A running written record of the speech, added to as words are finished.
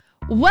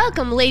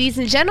Welcome, ladies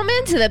and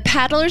gentlemen, to the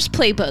Paddler's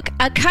Playbook,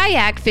 a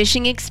kayak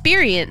fishing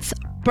experience.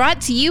 Brought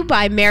to you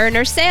by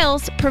Mariner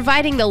Sales,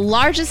 providing the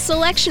largest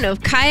selection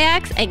of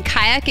kayaks and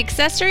kayak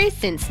accessories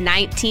since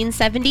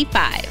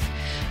 1975.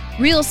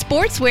 Real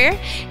sportswear,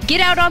 get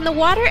out on the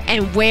water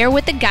and wear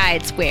what the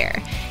guides wear.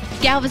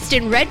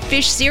 Galveston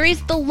Redfish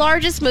Series, the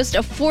largest, most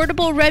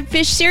affordable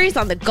redfish series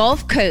on the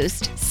Gulf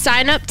Coast.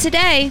 Sign up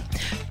today.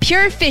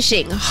 Pure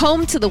Fishing,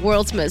 home to the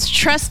world's most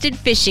trusted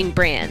fishing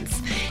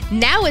brands.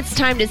 Now it's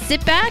time to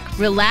sit back,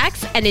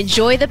 relax, and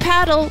enjoy the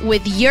paddle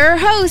with your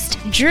host,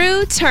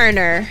 Drew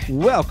Turner.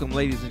 Welcome,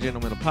 ladies and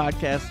gentlemen, to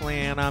Podcast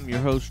Land. I'm your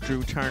host,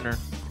 Drew Turner,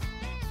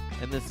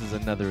 and this is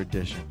another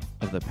edition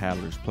of the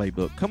Paddler's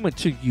Playbook, coming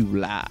to you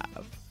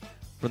live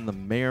from the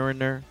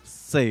Mariner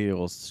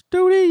Sales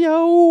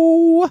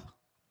Studio.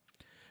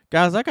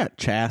 Guys, I got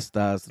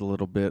chastised a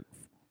little bit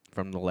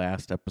from the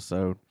last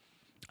episode.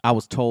 I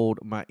was told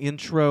my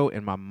intro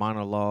and my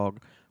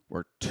monologue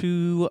were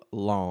too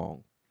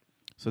long.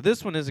 So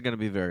this one isn't going to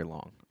be very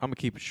long. I'm going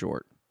to keep it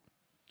short.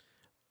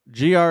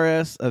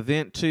 GRS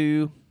Event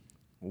 2,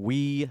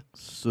 we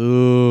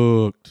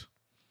sucked.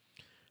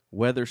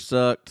 Weather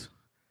sucked.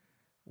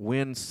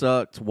 Wind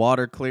sucked.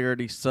 Water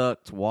clarity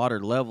sucked.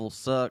 Water level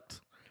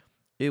sucked.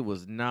 It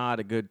was not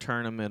a good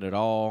tournament at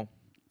all.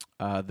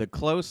 I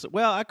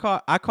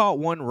caught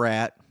one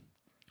rat.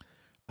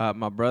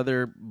 My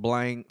brother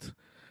blanked.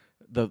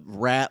 The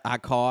rat I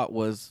caught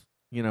was,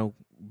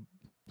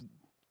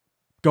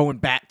 going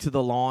back to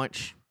the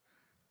launch.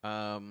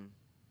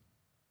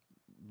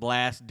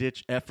 Last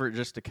ditch effort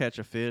just to catch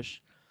a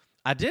fish.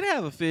 I did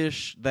have a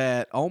fish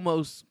that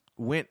almost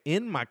went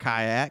in my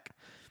kayak.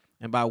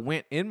 And by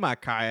went in my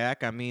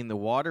kayak, I mean the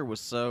water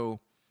was so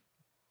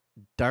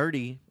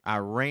dirty, I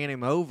ran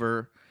him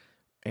over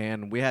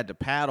and we had to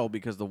paddle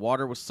because the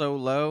water was so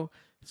low.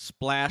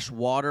 Splash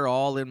water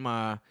all in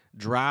my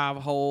drive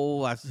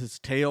hole. His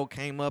tail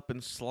came up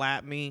and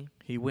slapped me.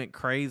 He went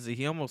crazy.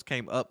 He almost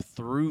came up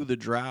through the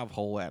drive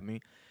hole at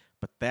me.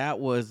 But that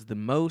was the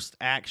most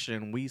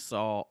action we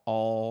saw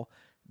all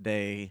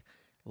day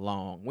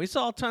long. We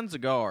saw tons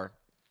of gar,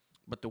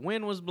 but the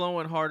wind was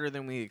blowing harder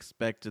than we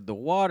expected. The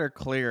water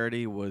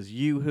clarity was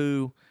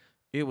yoo-hoo.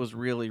 It was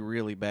really,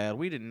 really bad.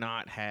 We did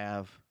not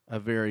have a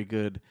very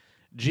good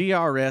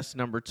GRS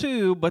number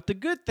 2, but the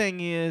good thing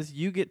is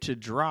you get to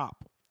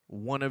drop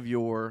one of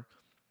your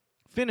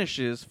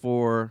finishes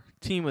for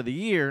Team of the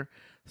Year.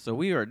 So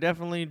we are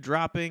definitely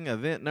dropping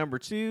event number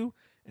 2,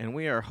 and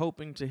we are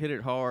hoping to hit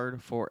it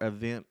hard for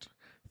event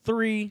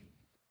 3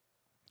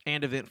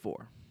 and event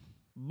 4.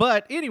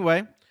 But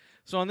anyway,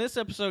 so on this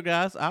episode,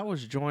 guys, I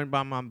was joined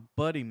by my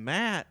buddy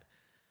Matt,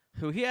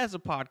 who he has a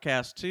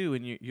podcast too,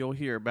 and you'll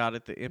hear about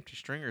it, the Empty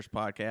Stringers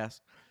podcast.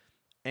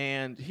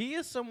 And he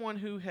is someone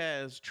who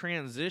has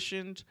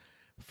transitioned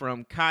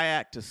from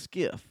kayak to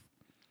skiff.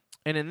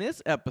 And in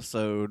this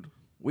episode,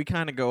 we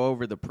kind of go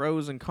over the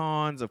pros and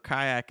cons of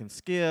kayak and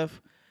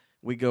skiff.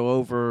 We go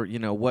over,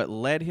 what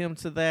led him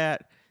to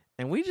that.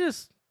 And we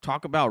just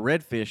talk about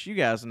redfish. You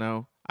guys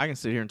know I can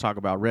sit here and talk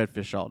about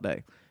redfish all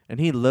day. And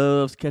he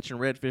loves catching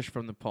redfish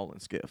from the pole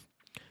and skiff.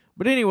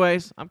 But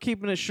anyways, I'm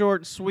keeping it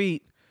short and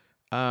sweet.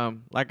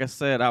 Like I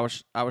said, I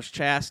was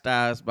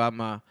chastised by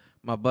my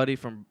buddy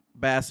from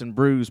Bass and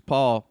Brews,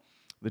 Paul,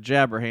 the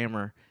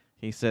Jabberhammer.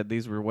 He said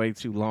these were way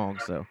too long,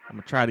 so I'm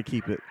going to try to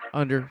keep it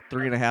under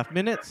 3.5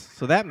 minutes.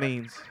 So that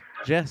means,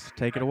 Jess,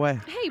 take it away.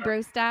 Hey,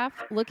 bro staff.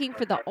 Looking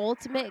for the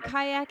ultimate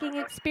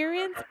kayaking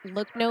experience?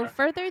 Look no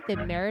further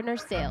than Mariner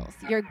Sales,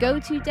 your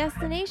go-to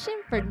destination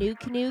for new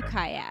canoe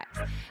kayaks.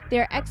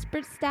 Their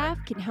expert staff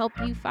can help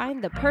you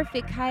find the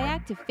perfect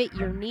kayak to fit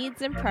your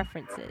needs and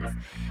preferences.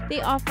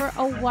 They offer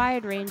a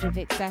wide range of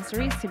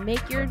accessories to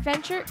make your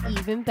adventure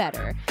even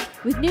better.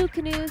 With new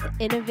canoes,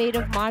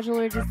 innovative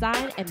modular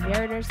design, and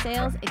Mariner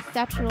Sales'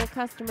 exceptional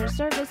customer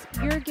service,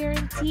 you're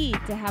guaranteed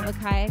to have a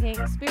kayaking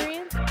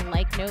experience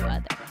like no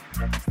other.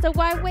 So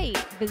why wait?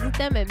 Visit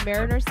them at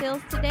Mariner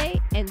Sales today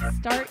and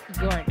start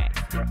your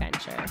next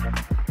adventure.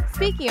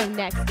 Speaking of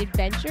next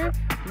adventure,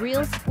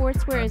 Real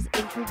Sportswear is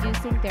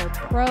introducing their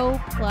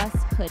Pro Plus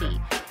hoodie,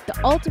 the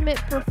ultimate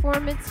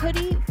performance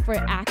hoodie for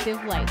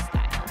active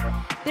lifestyle.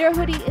 Their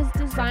hoodie is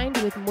designed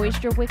with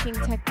moisture-wicking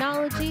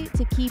technology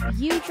to keep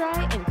you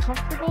dry and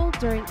comfortable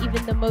during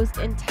even the most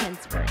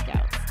intense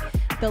workouts.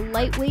 The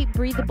lightweight,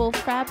 breathable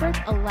fabric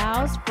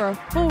allows for a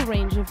full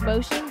range of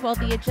motion, while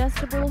the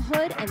adjustable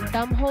hood and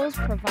thumb holes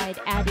provide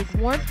added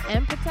warmth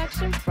and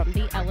protection from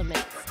the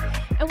elements.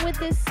 And with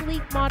this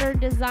sleek, modern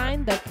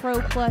design, the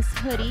Pro Plus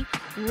hoodie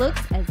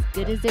looks as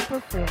good as it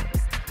performs.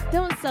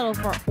 Don't settle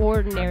for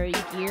ordinary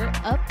gear.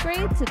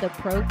 Upgrade to the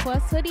Pro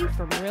Plus hoodie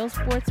from Real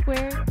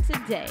Sportswear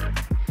today.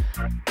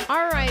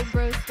 All right,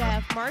 bro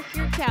staff, mark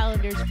your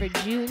calendars for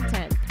June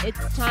 10th.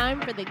 It's time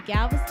for the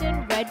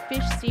Galveston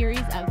Redfish Series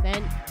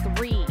Event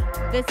 3.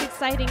 This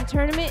exciting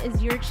tournament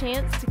is your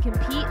chance to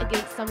compete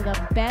against some of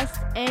the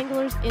best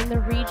anglers in the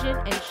region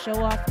and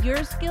show off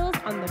your skills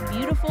on the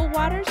beautiful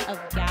waters of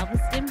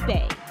Galveston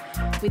Bay.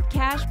 With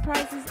cash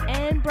prizes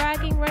and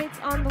bragging rights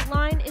on the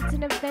line, it's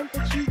an event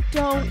that you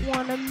don't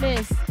want to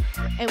miss.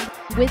 And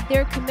with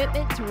their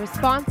commitment to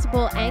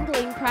responsible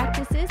angling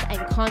practices and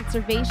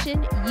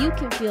conservation, you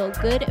can feel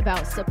good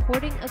about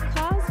supporting a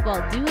cause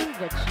while doing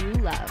what you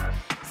love.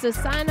 So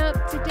sign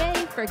up today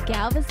for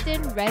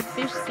Galveston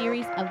Redfish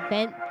Series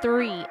Event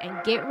 3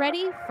 and get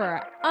ready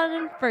for an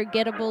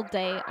unforgettable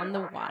day on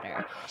the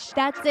water.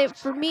 That's it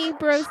for me,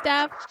 Bro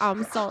Staff.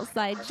 I'm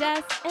Saltside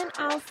Jess, and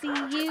I'll see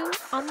you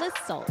on the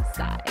Salt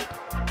Side.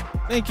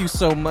 Thank you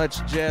so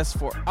much, Jess,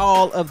 for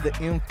all of the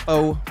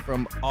info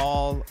from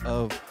all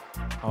of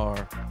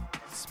our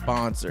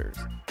sponsors.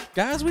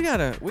 Guys, we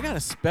got a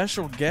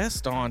special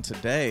guest on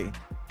today.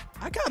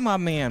 I got my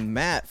man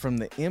Matt from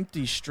the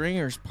Empty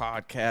Stringers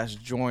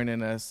podcast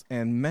joining us,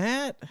 and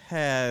Matt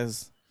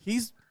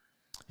he's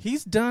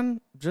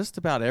done just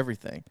about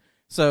everything.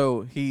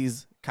 So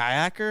he's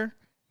kayaker,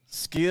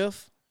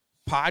 skiff,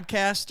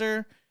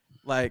 podcaster.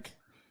 Like,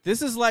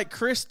 this is like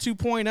Chris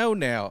 2.0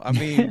 now. I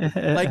mean,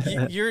 like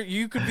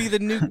you could be the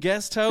new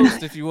guest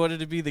host if you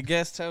wanted to be the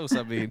guest host.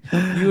 I mean,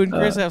 you and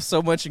Chris have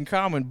so much in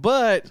common.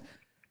 But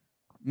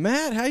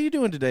Matt, how you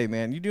doing today,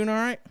 man? You doing all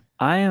right?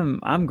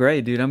 I'm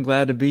great, dude. I'm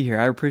glad to be here.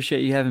 I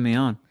appreciate you having me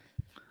on.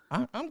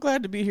 I'm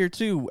glad to be here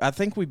too. I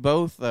think we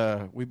both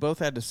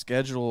had to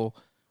schedule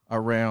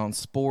around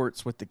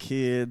sports with the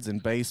kids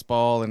and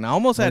baseball, and I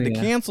almost had to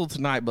cancel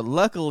tonight, but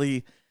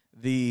luckily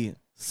the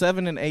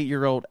 7 and 8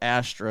 year old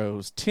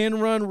Astros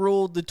 10-run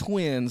ruled the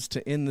Twins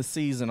to end the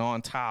season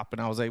on top,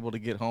 and I was able to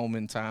get home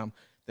in time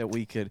that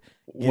we could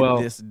get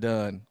this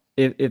done.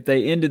 If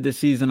they ended the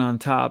season on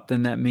top,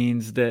 then that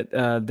means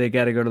that they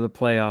got to go to the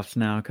playoffs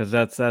now, because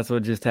that's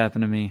what just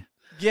happened to me.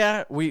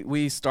 Yeah,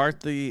 we start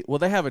they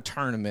have a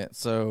tournament,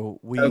 so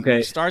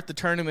we start the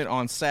tournament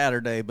on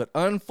Saturday, but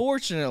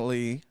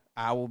unfortunately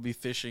I will be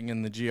fishing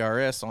in the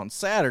GRS on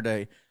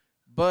Saturday,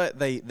 but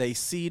they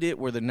seed it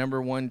where the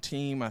number 1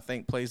 team, I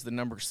think, plays the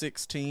number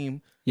 6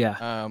 team.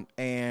 Yeah.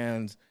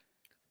 And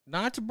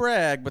not to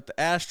brag, but the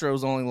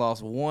Astros only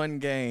lost 1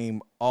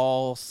 game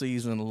all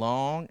season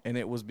long, and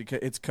it was because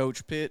it's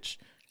coach pitch,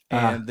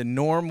 and the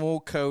normal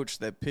coach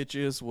that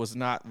pitches was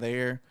not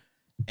there,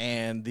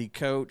 and the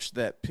coach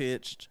that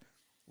pitched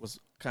was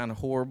kind of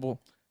horrible.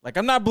 Like,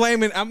 I'm not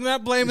blaming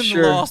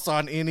the loss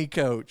on any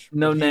coach.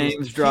 No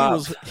names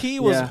dropped. He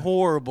was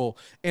horrible.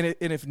 And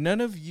if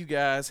none of you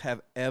guys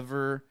have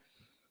ever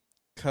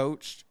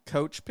coached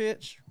coach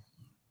pitch,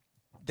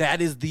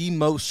 that is the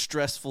most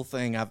stressful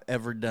thing I've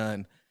ever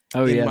done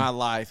in my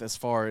life, as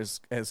far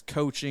as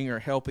coaching or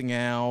helping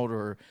out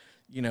or,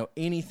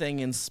 anything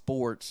in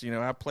sports.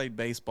 I played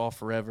baseball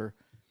forever,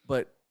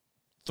 but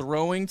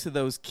throwing to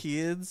those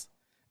kids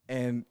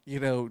and,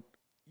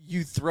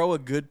 you throw a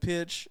good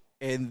pitch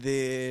and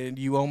then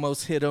you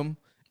almost hit them,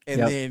 and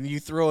then you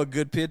throw a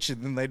good pitch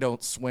and then they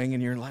don't swing,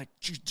 and you're like,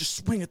 just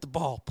swing at the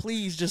ball.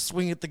 Please just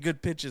swing at the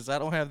good pitches. I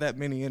don't have that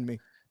many in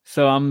me.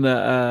 So I'm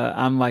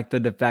like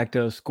the de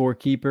facto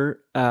scorekeeper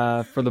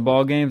for the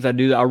ball games. I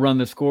run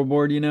the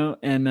scoreboard,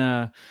 and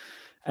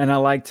I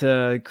like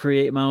to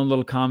create my own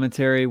little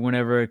commentary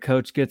whenever a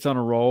coach gets on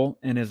a roll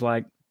and is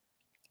like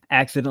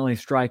accidentally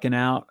striking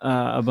out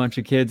a bunch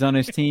of kids on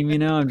his team.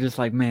 I'm just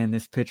like, man,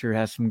 this pitcher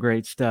has some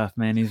great stuff,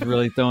 man. He's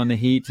really throwing the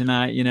heat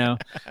tonight.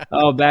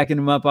 Backing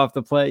him up off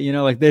the plate.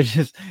 Like,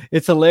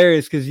 it's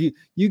hilarious because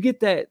you get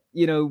that.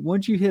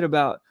 Once you hit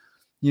about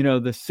the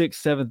 6th,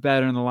 7th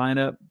batter in the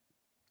lineup,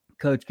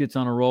 coach gets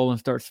on a roll and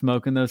starts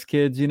smoking those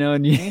kids,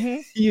 and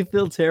you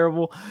feel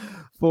terrible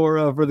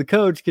for the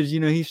coach, because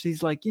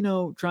he's like,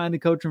 trying to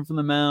coach them from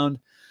the mound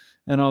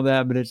and all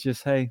that, but it's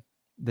just, hey,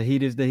 the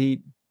heat is the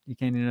heat. You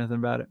can't do nothing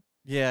about it.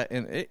 Yeah,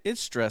 and it's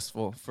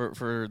stressful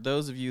for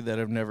those of you that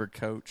have never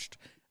coached.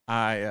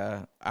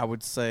 I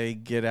would say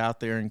get out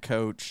there and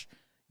coach,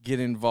 get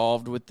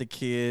involved with the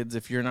kids.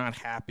 If you're not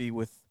happy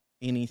with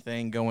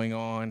anything going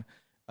on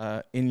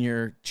in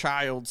your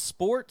child's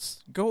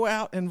sports, go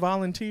out and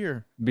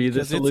volunteer. Be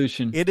the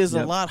solution. It is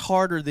a lot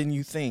harder than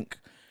you think.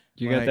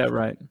 You got that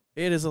right.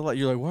 It is a lot.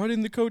 You're like, why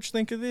didn't the coach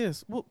think of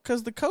this? Well,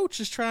 because the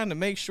coach is trying to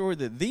make sure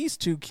that these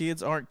 2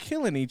 kids aren't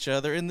killing each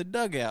other in the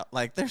dugout.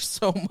 Like, there's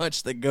so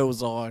much that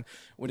goes on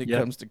when it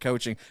comes to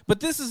coaching. But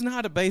this is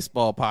not a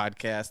baseball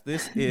podcast.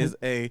 This is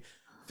a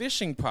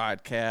fishing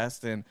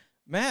podcast. And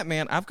Matt,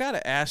 man, I've got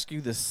to ask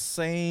you the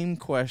same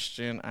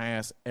question I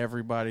ask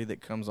everybody that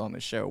comes on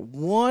the show.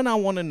 1, I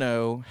want to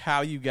know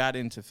how you got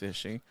into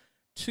fishing.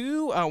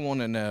 2, I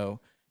want to know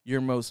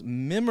your most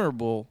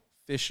memorable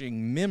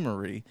fishing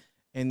memory.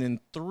 And then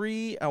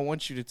 3, I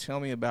want you to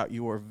tell me about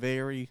your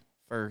very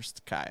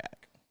first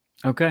kayak.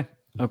 Okay.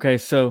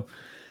 So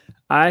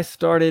I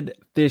started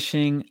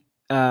fishing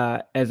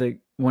when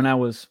I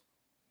was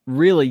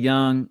really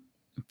young,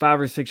 5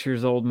 or 6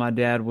 years old. My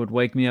dad would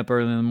wake me up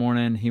early in the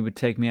morning. He would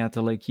take me out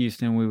to Lake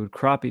Houston. We would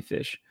crappie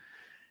fish.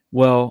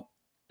 Well,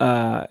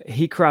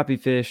 he crappie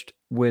fished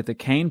with a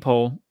cane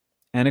pole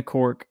and a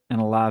cork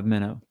and a live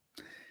minnow.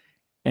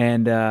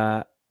 And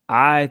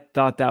I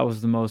thought that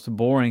was the most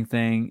boring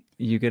thing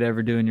you could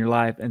ever do in your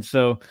life. And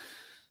so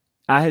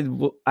I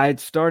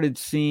had started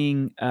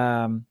seeing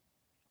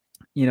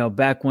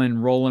back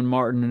when Roland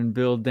Martin and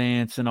Bill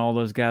Dance and all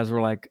those guys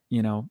were like,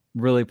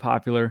 really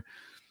popular,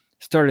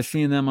 started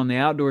seeing them on the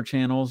outdoor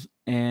channels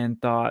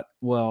and thought,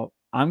 well,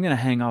 I'm going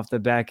to hang off the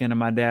back end of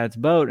my dad's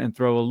boat and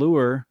throw a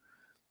lure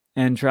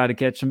and try to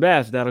catch some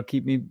bass. That'll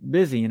keep me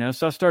busy,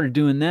 So I started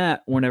doing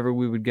that whenever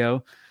we would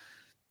go.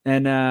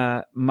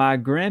 And my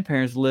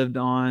grandparents lived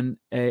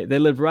they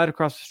lived right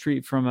across the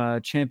street from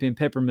a Champion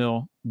Pepper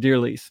Mill deer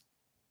lease.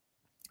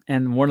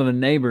 And one of the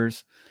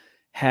neighbors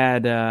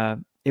had,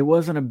 it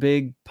wasn't a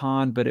big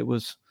pond, but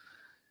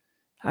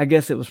I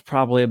guess it was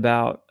probably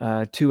about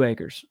 2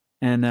 acres.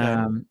 And,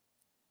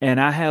 and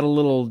I had a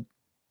little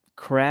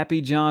crappy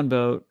John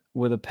boat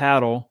with a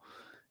paddle.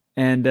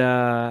 And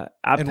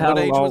what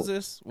age was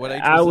this? What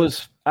age was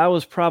this? I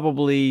was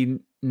probably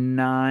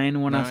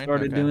 9 when I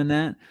started doing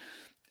that.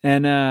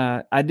 And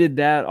I did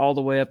that all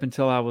the way up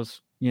until I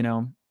was,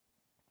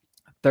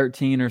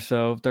 13 or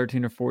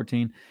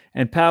 14,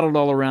 and paddled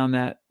all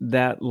around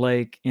that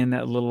lake in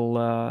that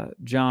little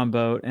John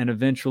boat, and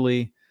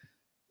eventually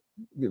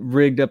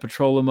rigged up a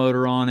trolling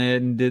motor on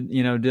it and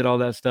did all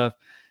that stuff,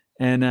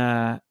 and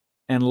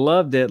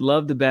loved it,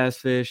 loved the bass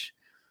fish.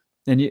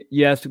 And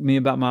you asked me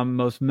about my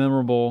most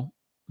memorable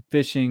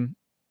fishing,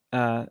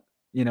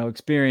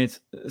 experience.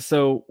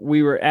 So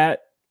we were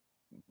at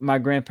my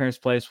grandparents'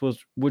 place,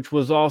 which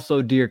was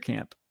also deer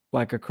camp.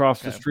 Like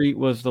across the street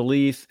was the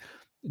lease.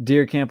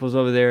 Deer camp was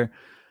over there.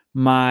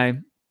 My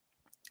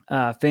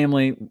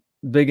family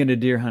big into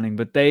deer hunting,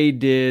 but they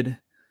did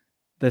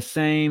the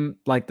same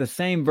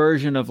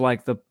version of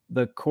like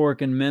the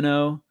cork and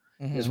minnow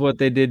is what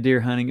they did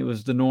deer hunting. It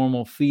was the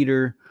normal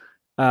feeder.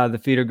 The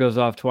feeder goes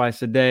off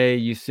twice a day.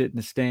 You sit in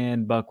the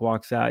stand, buck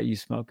walks out, you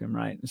smoke him,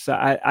 right? So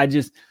I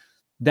just,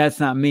 that's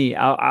not me.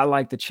 I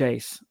like to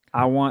chase.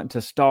 I want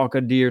to stalk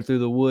a deer through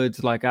the woods.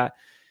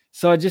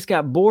 So I just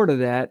got bored of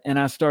that. And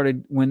I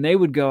started, when they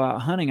would go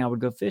out hunting, I would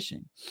go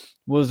fishing. It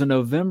was a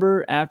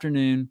November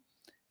afternoon.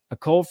 A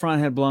cold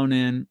front had blown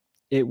in.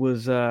 It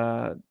was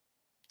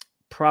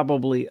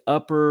probably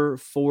upper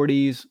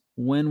 40s.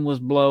 Wind was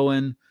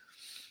blowing.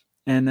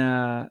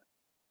 And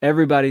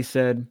everybody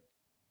said,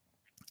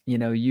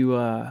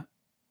 you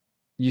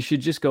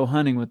should just go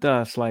hunting with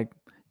us. Like,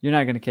 you're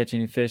not going to catch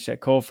any fish. That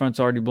cold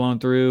front's already blown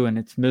through and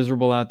it's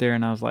miserable out there.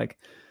 And I was like,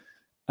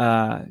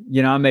 I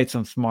made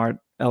some smart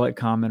aleck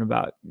comment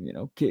about,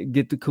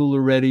 get the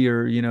cooler ready,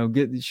 or,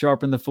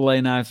 sharpen the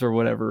fillet knives or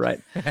whatever. Right.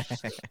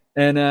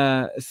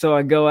 And so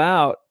I go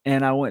out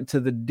and I went to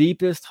the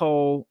deepest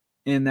hole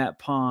in that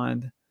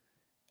pond,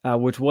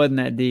 which wasn't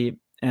that deep.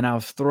 And I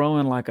was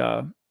throwing like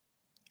I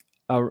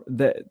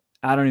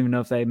don't even know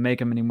if they make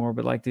them anymore,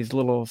 but like these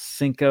little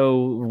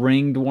Cinco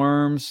ringed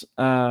worms.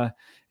 It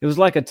was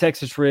like a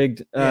Texas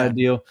rigged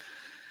deal.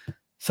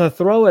 So I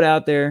throw it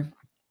out there.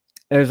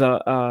 There's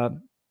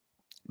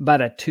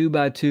about a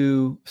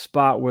 2x2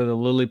 spot where the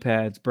lily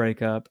pads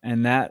break up,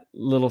 and that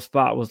little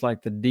spot was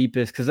like the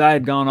deepest because I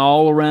had gone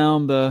all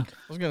around the I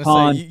was gonna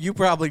pond. say you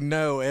probably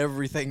know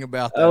everything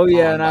about that. Oh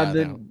yeah, and I've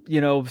been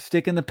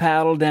sticking the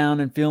paddle down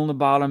and feeling the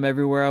bottom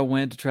everywhere I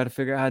went to try to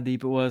figure out how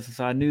deep it was. And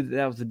so I knew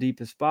that was the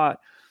deepest spot,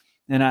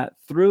 and I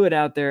threw it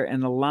out there,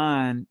 and the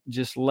line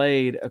just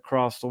laid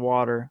across the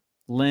water.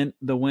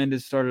 The wind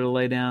had started to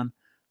lay down.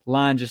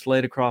 Line just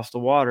laid across the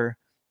water.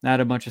 I had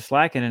a bunch of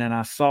slack in it, and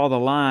I saw the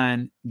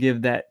line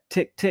give that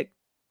tick, tick.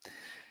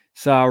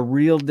 So I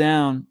reeled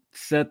down,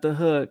 set the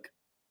hook,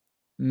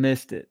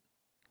 missed it.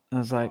 I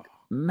was like,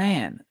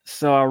 man.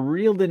 So I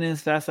reeled it in as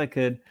fast as I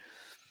could,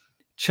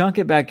 chunk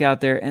it back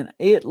out there, and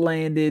it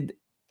landed.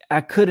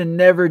 I could have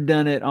never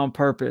done it on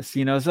purpose.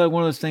 It's like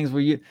one of those things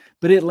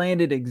but it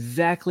landed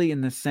exactly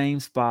in the same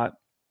spot,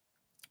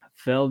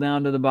 fell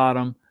down to the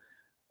bottom.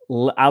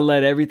 I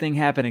let everything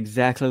happen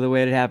exactly the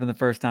way it happened the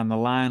first time. The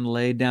line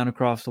laid down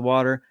across the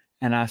water,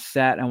 and I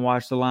sat and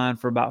watched the line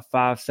for about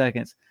 5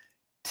 seconds.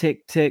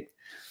 Tick, tick.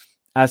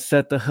 I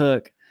set the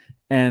hook,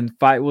 and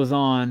fight was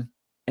on.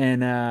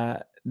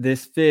 And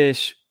this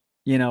fish,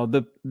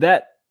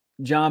 that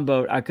John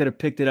boat, I could have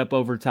picked it up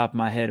over the top of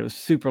my head. It was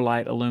super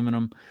light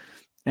aluminum,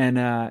 and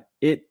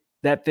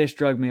that fish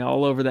drugged me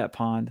all over that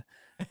pond.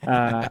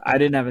 I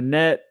didn't have a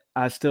net.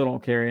 I still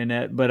don't carry a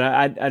net, but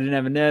I didn't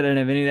have a net. I didn't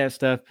have any of that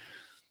stuff.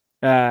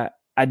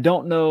 I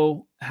don't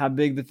know how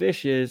big the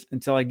fish is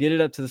until I get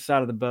it up to the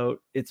side of the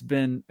boat. It's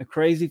been a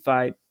crazy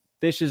fight.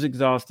 Fish is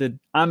exhausted.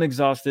 I'm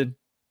exhausted.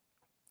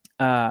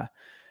 I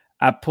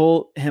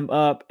pull him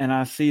up and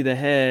I see the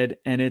head,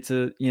 and it's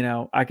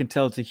I can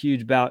tell it's a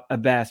huge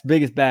bass,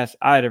 biggest bass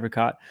I had ever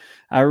caught.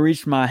 I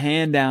reached my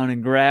hand down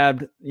and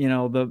grabbed,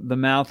 the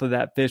mouth of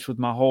that fish with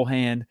my whole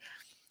hand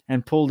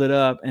and pulled it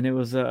up. And it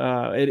was,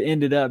 it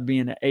ended up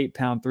being an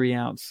 8-pound,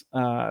 3-ounce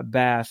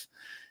bass.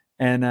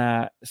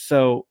 And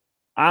so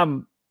I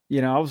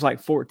was like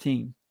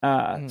 14.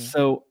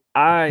 So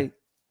I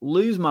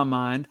lose my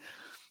mind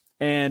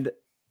and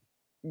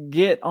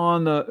get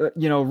on the,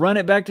 run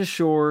it back to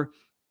shore,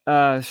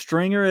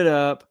 stringer it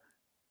up,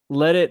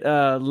 let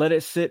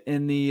it sit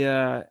in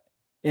the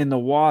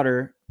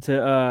water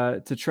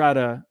to try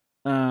to,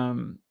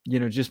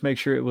 just make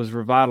sure it was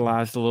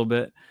revitalized a little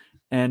bit.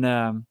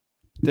 And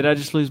Did I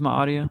just lose my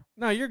audio?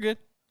 No, you're good.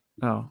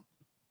 Oh,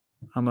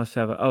 I must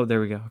have oh,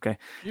 there we go. Okay.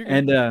 You're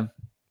good.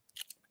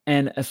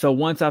 And so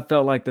once I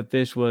felt like the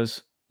fish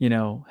was,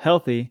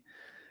 healthy,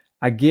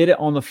 I get it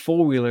on the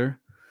 4-wheeler,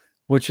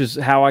 which is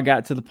how I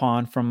got to the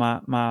pond from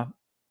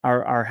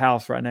our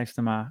house right next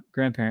to my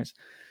grandparents.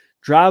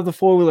 Drive the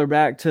 4-wheeler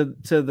back to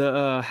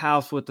the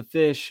house with the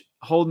fish,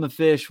 holding the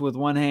fish with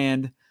one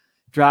hand,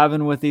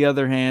 driving with the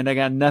other hand. I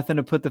got nothing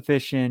to put the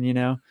fish in,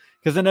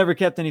 because I never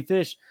kept any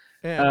fish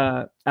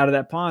out of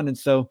that pond. And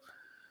so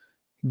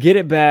get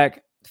it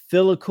back,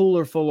 fill a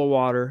cooler full of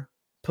water,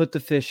 put the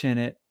fish in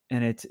it,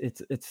 and it's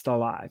still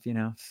alive,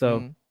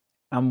 So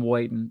I'm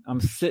waiting. I'm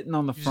sitting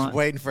on the front. Just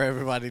waiting for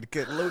everybody to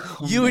get loose.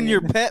 You and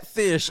your pet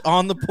fish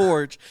on the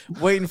porch,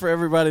 waiting for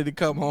everybody to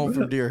come home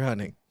from deer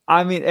hunting.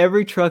 I mean,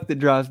 every truck that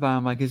drives by,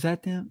 I'm like, is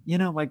that them?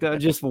 Like they're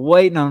just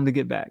waiting on them to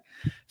get back.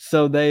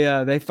 So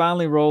they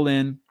finally roll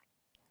in,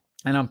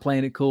 and I'm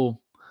playing it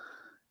cool.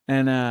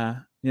 And,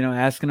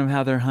 asking them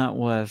how their hunt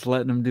was,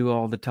 letting them do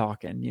all the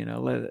talking,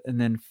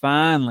 and then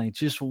finally,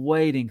 just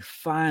waiting,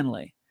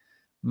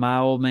 my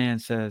old man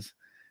says,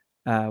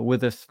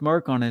 with a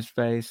smirk on his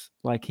face,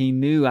 like he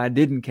knew I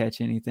didn't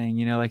catch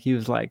anything, like he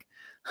was like,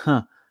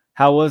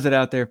 how was it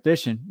out there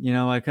fishing?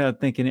 Like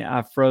thinking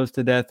I froze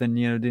to death and,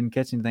 didn't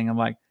catch anything. I'm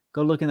like,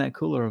 go look in that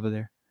cooler over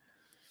there.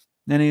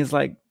 And he's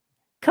like,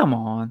 come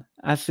on.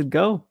 I said,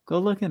 go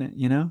look in it,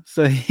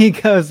 So he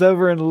goes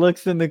over and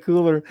looks in the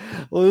cooler,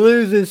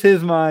 loses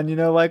his mind,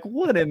 like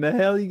what in the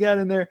hell you got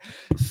in there?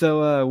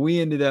 So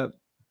we ended up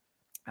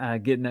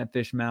getting that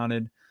fish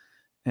mounted,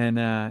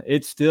 and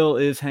it still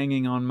is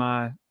hanging on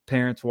my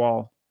parents'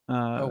 wall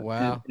oh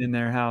wow in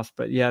their house.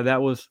 But yeah,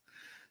 that was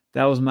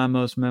my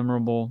most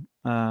memorable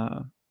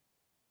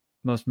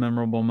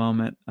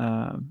moment.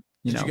 Did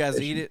you guys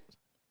fishing. eat it?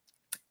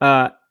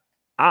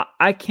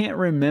 I can't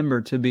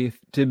remember, to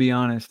be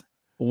honest,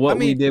 what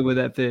we did with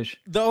that fish.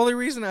 The only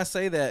reason I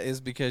say that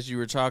is because you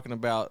were talking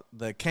about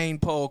the cane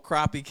pole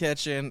crappie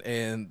catching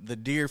and the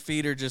deer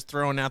feeder just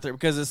throwing out there,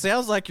 because it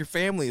sounds like your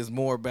family is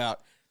more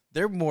about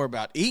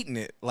eating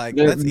it. Like,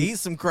 let's eat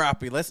some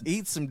crappie, let's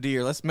eat some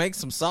deer, let's make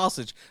some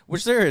sausage,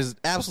 which there is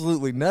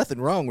absolutely nothing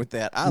wrong with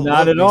that. I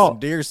love me some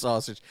deer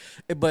sausage.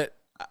 But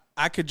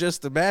I could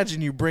just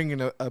imagine you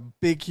bringing a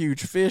big,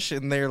 huge fish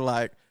and they're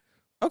like,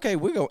 okay,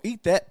 we're going to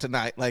eat that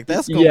tonight. Like,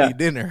 that's going to be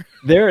dinner.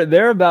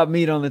 They're about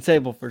meat on the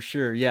table for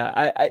sure. Yeah.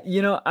 I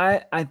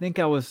think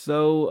I was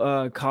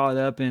so caught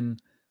up in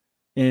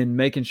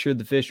making sure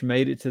the fish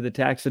made it to the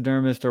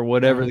taxidermist or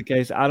whatever the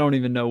case. I don't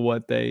even know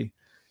what they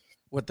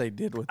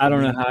did with it. I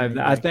don't know how.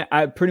 I think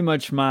I pretty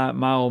much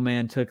my old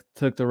man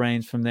took the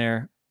reins from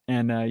there,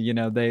 and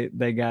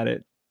they got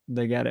it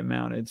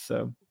mounted.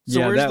 So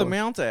where's the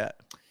mount at?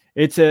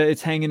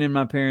 It's hanging in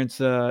my parents'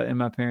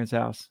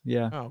 house.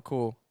 Yeah. Oh,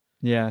 cool.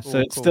 Yeah. Cool, so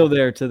it's still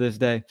there to this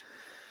day.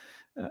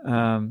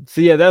 So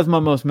yeah, that was my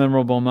most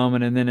memorable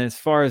moment. And then as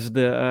far as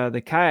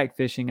the kayak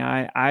fishing,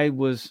 I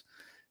was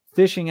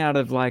fishing out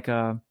of like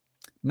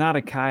not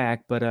a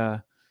kayak,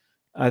 but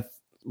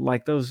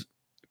like those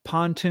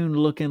pontoon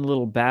looking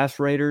little bass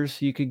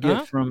raiders you could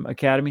get from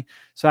Academy.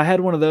 So I had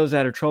one of those that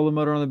had a trolling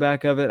motor on the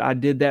back of it. I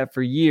did that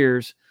for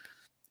years.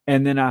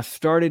 And then I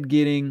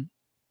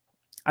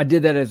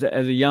did that as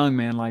a young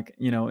man, like,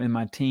 in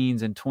my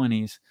teens and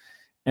 20s.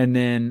 And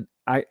then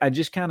I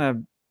just kind of,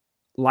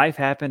 life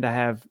happened. I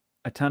have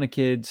a ton of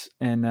kids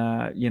and,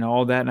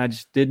 all that. And I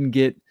just didn't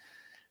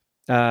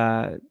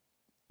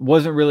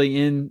wasn't really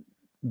in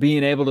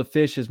being able to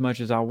fish as much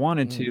as I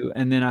wanted to.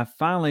 And then I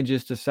finally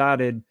just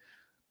decided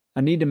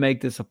I need to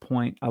make this a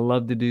point. I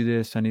love to do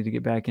this. I need to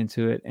get back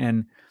into it.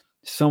 And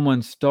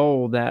someone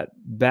stole that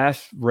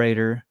bass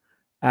raider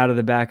out of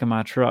the back of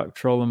my truck,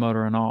 trolling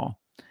motor and all.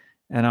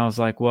 And I was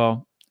like,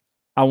 well,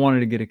 I wanted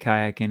to get a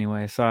kayak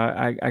anyway. So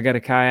I got a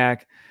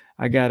kayak.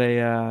 I got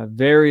a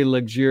very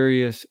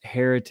luxurious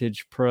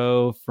Heritage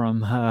Pro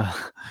from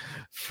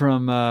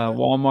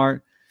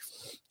Walmart.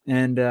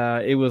 And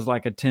it was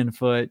like a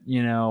 10-foot,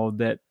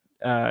 that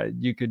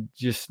you could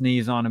just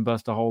sneeze on and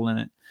bust a hole in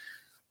it.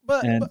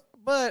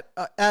 But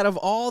out of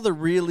all the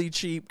really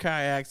cheap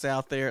kayaks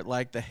out there,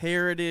 like the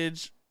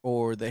Heritage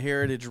or the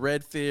Heritage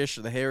Redfish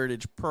or the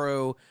Heritage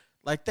Pro,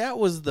 like that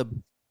was the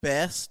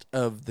best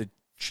of the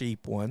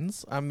cheap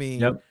ones. I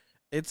mean,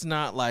 it's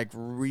not like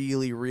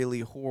really, really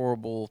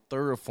horrible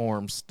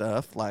Thoroform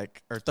stuff,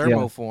 like, or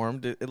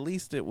thermoformed. At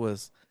least it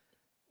was,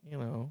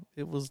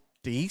 it was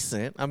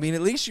decent. I mean,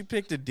 at least you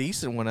picked a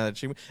decent one out of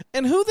cheap.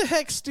 And who the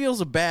heck steals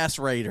a bass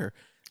raider?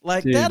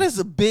 Like, dude, that is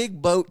a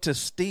big boat to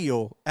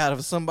steal out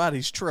of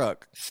somebody's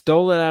truck.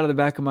 Stole it out of the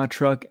back of my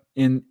truck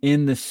in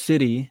the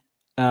city,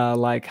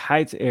 like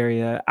Heights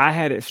area. I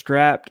had it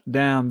strapped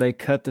down. They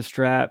cut the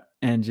strap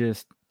and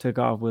just took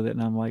off with it.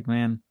 And I'm like,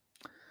 man,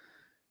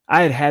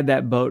 I had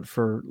that boat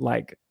for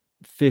like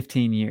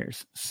 15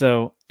 years.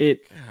 So it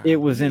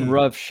was in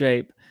rough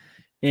shape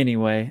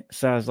anyway.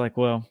 So I was like,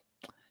 well,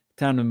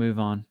 time to move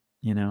on,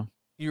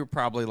 You were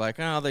probably like,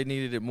 oh, they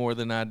needed it more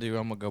than I do.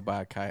 I'm going to go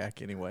buy a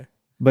kayak anyway.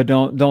 But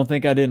don't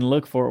think I didn't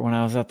look for it when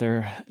I was out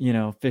there,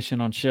 fishing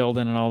on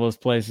Sheldon and all those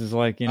places.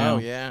 Like, Oh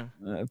yeah,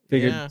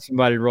 figured yeah.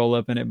 somebody'd roll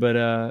up in it.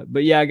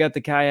 But yeah, I got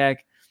the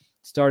kayak,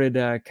 started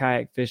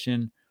kayak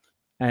fishing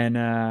and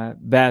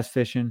bass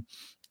fishing,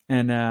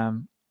 and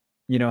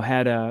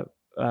had a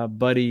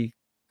buddy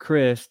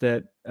Chris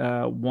that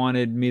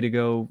wanted me to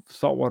go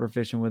saltwater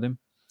fishing with him,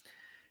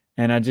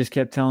 and I just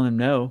kept telling him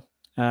no,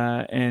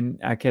 and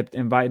I kept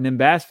inviting him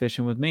bass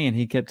fishing with me, and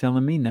he kept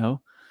telling me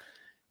no,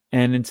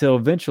 and until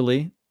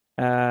eventually,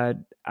 I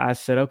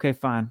said, okay,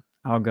 fine,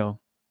 I'll go,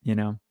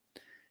 and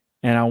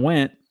I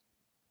went,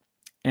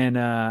 and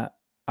I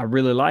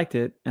really liked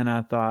it, and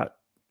I thought,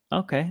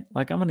 okay,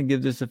 like I'm gonna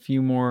give this a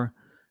few more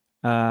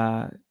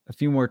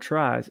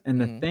tries.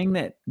 And Mhm.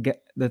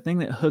 the thing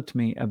that hooked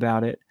me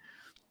about it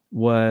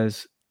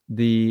was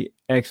the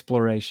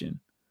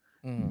exploration.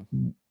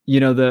 Mhm.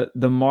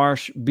 The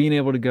marsh, being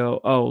able to go,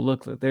 oh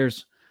look,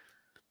 there's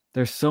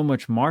so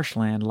much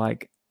marshland.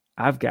 Like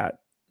I've got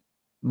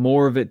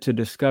more of it to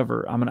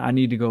discover. I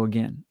need to go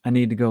again. I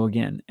need to go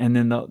again. And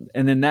then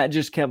that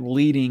just kept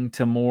leading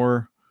to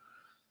more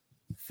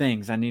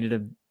things. I needed a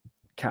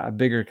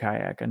bigger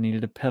kayak. I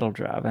needed a pedal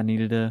drive. I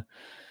needed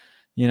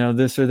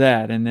this or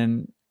that. And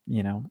then,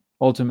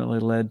 ultimately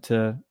led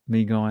to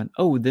me going,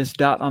 oh, this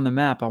dot on the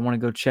map, I want to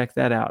go check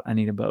that out. I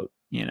need a boat,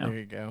 There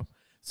you go.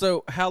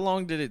 So, how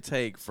long did it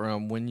take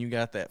from when you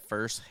got that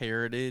first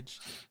Heritage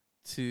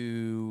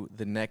to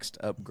the next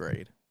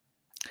upgrade?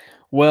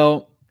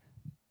 Well,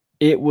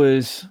 it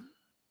was,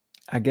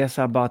 I guess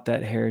I bought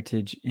that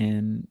Heritage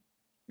in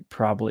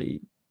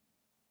probably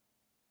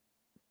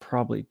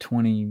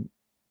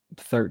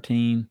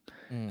 2013.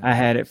 Mm.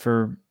 I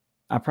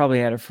probably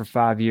had it for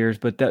 5 years,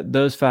 but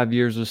those 5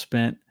 years was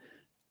spent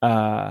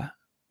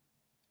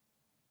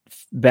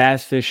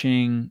bass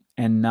fishing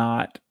and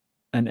not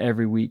an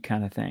every week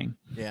kind of thing.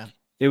 Yeah.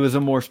 It was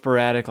a more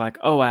sporadic, like,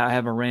 oh, I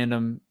have a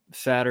random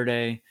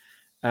Saturday.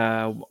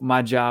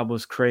 My job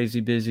was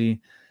crazy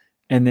busy.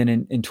 And then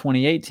in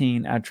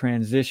 2018, I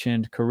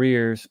transitioned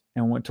careers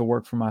and went to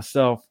work for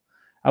myself.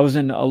 I was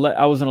an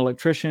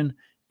electrician,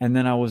 and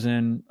then I was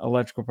in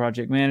electrical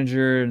project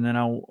manager, and then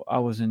I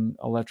was in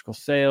electrical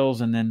sales,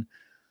 and then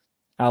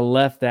I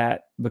left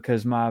that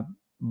because my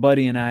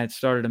buddy and I had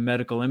started a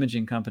medical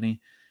imaging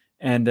company,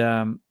 and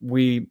I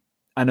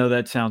know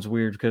that sounds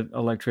weird because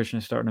electrician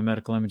is starting a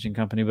medical imaging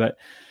company, but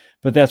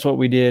that's what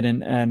we did,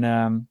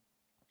 and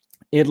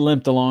it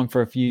limped along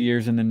for a few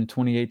years, and then in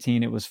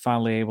 2018, it was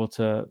finally able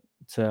to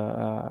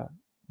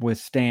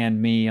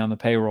withstand me on the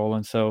payroll,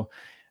 and so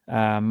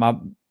my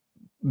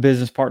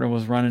business partner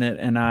was running it,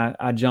 and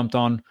I jumped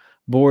on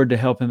board to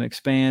help him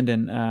expand,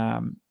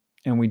 and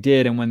we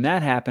did. And when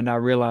that happened, I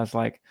realized,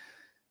 like,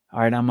 all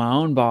right, I'm my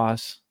own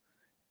boss,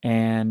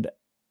 and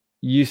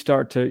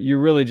you're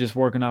really just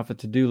working off a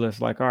to-do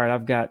list. Like, all right,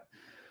 I've got,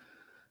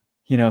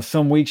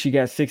 some weeks you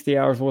got 60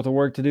 hours worth of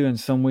work to do, and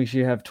some weeks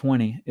you have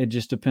 20. It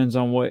just depends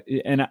on what.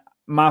 And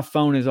my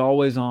phone is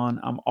always on.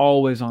 I'm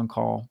always on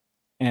call,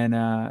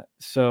 and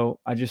so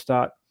I just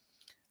thought,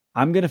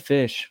 I'm gonna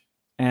fish,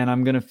 and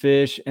I'm gonna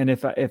fish. And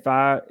if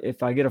I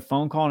get a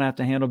phone call and I have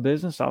to handle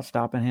business, I'll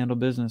stop and handle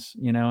business.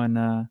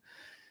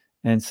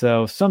 And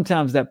so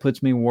sometimes that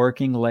puts me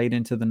working late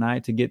into the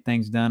night to get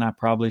things done I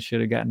probably should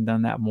have gotten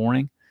done that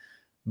morning.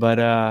 But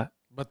the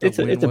it's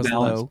wind a was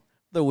balance. low.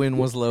 The wind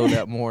was low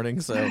that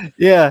morning, so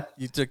Yeah,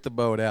 you took the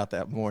boat out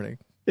that morning.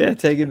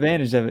 take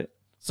advantage of it.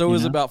 So it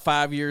was about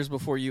 5 years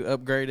before you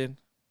upgraded?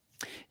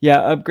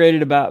 Yeah,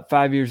 upgraded about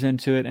 5 years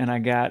into it, and I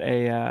got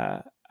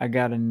a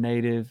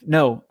native.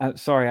 No,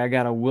 sorry, I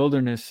got a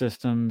Wilderness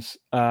Systems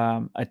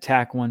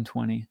Attack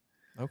 120.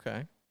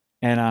 Okay.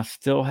 And I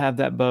still have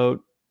that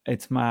boat.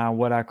 It's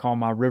what I call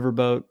my river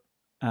boat.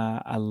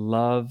 I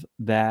love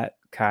that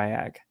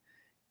kayak.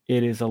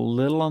 It is a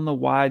little on the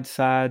wide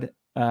side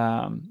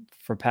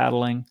for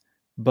paddling,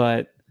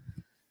 but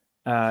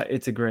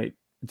it's a great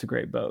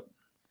boat.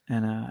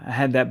 And I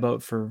had that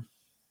boat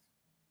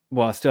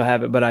I still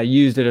have it, but I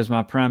used it as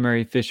my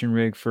primary fishing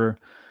rig for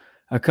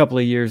a couple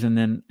of years, and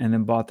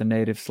then bought the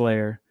Native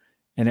Slayer.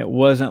 And it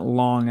wasn't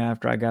long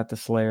after I got the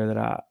Slayer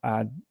that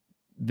I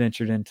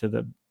ventured into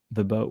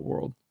the boat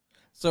world.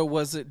 So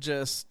was it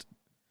just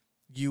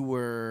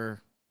was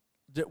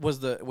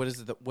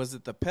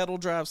it the pedal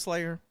drive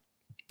Slayer?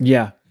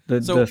 Yeah,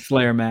 the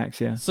Slayer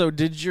Max, yeah. So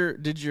did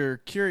your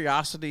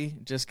curiosity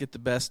just get the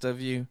best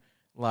of you?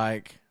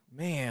 Like,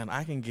 man,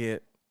 I can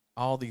get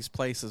all these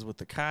places with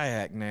the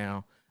kayak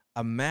now.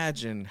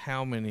 Imagine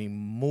how many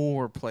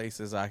more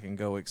places I can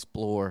go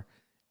explore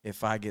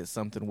if I get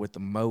something with the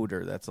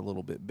motor that's a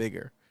little bit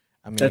bigger.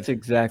 I mean, That's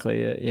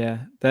exactly it. Yeah,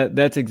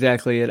 that's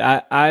exactly it.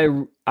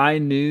 I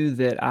knew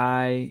that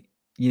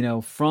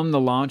from the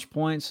launch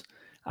points,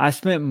 I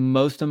spent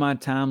most of my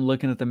time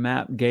looking at the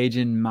map,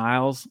 gauging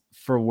miles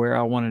for where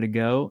I wanted to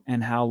go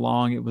and how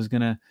long it was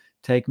going to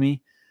take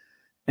me.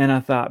 And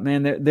I thought,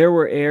 man, there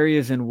were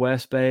areas in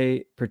West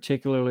Bay,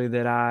 particularly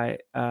that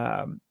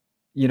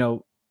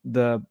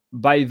the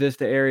Bayou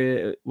Vista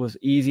area was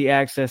easy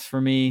access for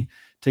me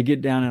to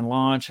get down and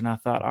launch. And I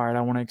thought, all right,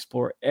 I want to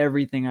explore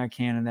everything I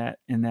can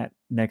in that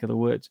neck of the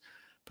woods.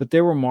 But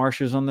there were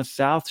marshes on the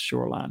south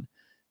shoreline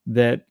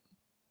that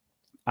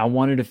I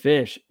wanted to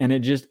fish, and it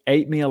just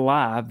ate me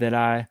alive that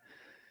I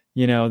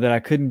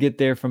couldn't get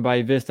there from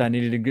Bayou Vista. I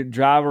needed to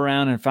drive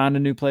around and find a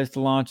new place to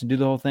launch and do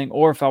the whole thing.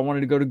 Or if I wanted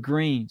to go to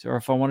Greens, or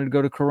if I wanted to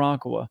go to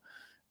Karankawa,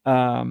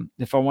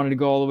 if I wanted to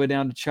go all the way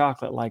down to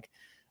Chocolate, like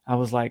I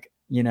was like,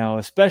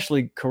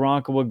 especially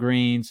Karankawa,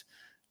 Greens,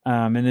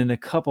 and then a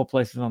couple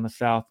places on the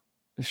south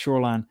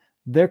shoreline,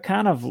 they're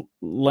kind of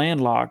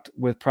landlocked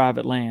with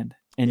private land,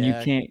 and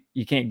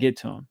you can't get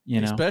to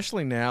them.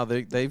 Especially now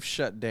they've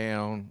shut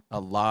down a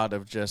lot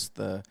of just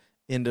the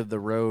end of the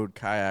road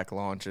kayak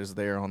launches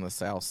there on the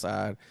south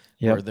side,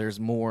 where there's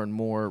more and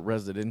more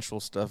residential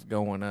stuff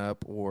going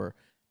up, or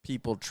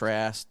people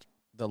trashed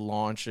the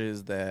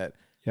launches that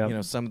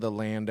some of the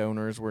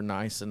landowners were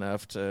nice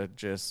enough to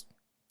just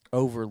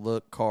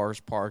overlook cars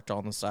parked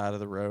on the side of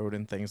the road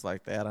and things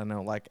like that. I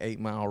know like 8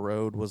 Mile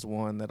Road was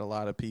one that a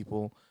lot of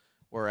people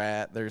were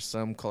at. There's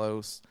some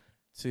close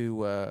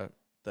to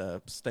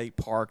the state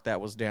park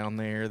that was down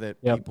there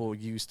that people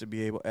used to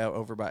be able,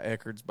 over by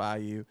Eckerd's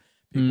Bayou,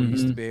 people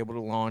used to be able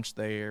to launch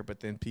there,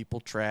 but then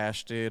people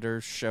trashed it or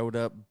showed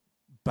up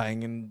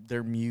banging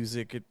their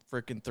music at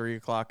freaking 3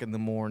 o'clock in the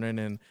morning,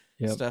 and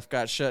stuff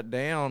got shut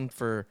down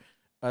for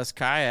us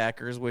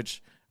kayakers,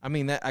 which, I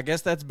mean, I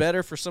guess that's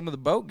better for some of the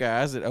boat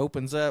guys. It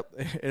opens up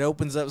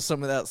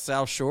some of that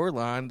south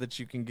shoreline that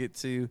you can get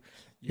to,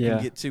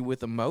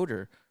 with a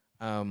motor.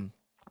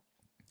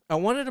 I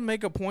wanted to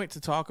make a point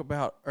to talk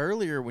about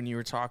earlier when you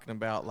were talking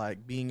about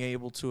like being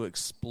able to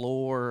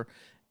explore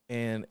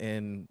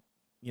and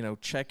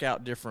check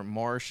out different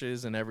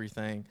marshes and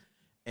everything.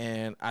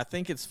 And I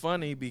think it's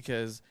funny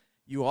because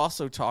you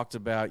also talked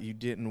about you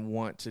didn't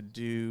want to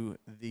do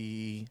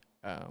the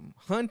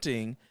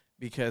hunting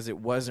because it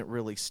wasn't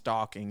really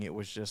stalking. It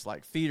was just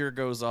like feeder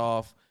goes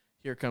off,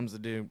 here comes the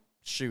dude,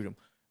 shoot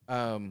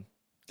him.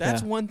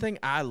 That's one thing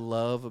I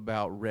love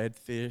about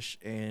redfish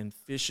and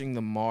fishing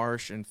the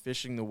marsh and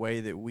fishing the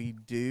way that we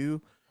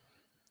do.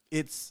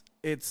 It's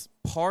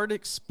part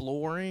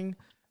exploring,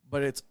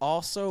 but it's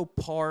also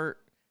part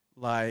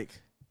like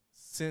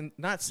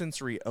not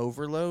sensory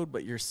overload,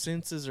 but your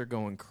senses are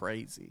going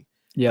crazy.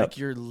 Like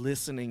you're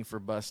listening for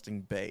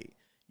busting bait.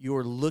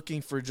 You're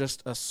looking for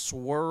just a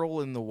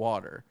swirl in the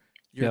water.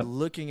 You're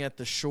looking at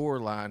the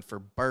shoreline for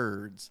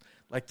birds.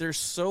 Like there's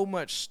so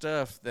much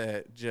stuff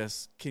that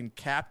just can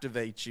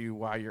captivate you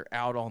while you're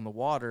out on the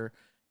water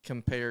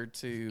compared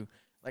to,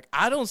 like,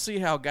 I don't see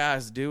how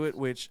guys do it,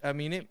 which, I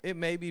mean, it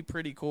may be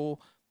pretty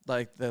cool.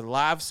 Like the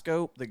live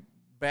scope, the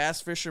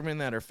bass fishermen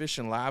that are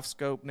fishing live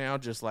scope now,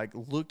 just like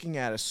looking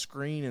at a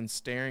screen and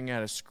staring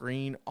at a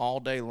screen all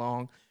day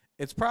long.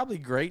 It's probably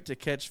great to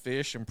catch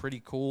fish and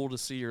pretty cool to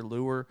see your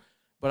lure.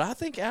 But I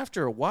think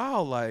after a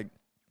while, like,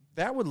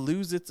 that would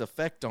lose its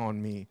effect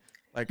on me.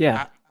 Like,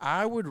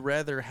 I would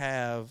rather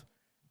have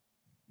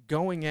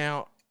going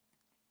out,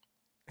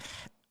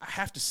 I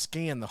have to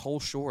scan the whole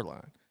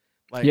shoreline.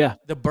 Like,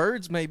 the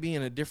birds may be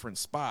in a different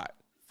spot.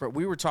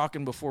 We were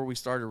talking before we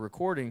started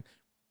recording,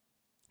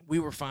 we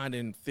were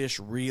finding fish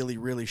really,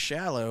 really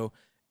shallow.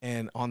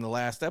 And on the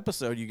last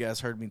episode, you guys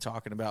heard me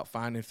talking about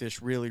finding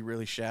fish really,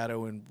 really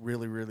shallow and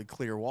really, really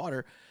clear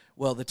water.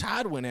 Well, the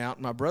tide went out,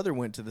 and my brother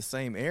went to the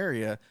same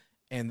area,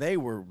 and they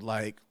were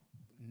like,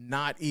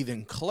 not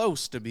even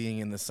close to being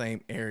in the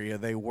same area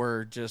they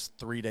were just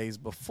 3 days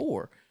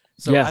before.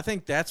 So I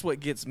think that's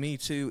what gets me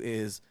too,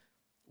 is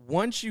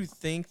once you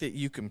think that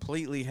you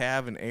completely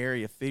have an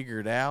area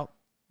figured out,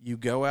 you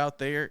go out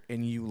there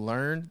and you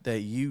learn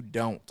that you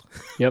don't.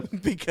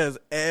 Because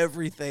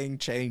everything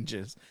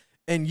changes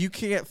and you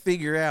can't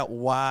figure out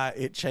why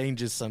it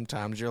changes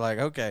sometimes. You're like,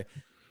 okay,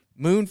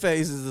 moon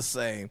phase is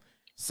the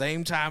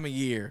same time of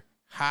year,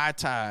 high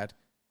tide.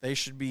 They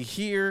should be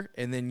here,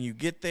 and then you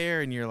get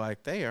there, and you're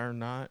like, they are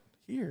not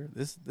here.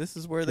 This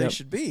is where they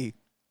should be.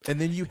 And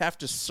then you have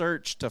to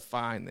search to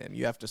find them.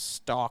 You have to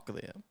stalk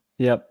them.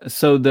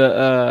 So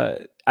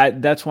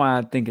that's why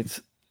I think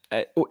it's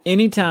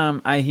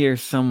anytime I hear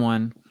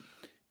someone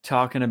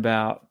talking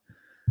about,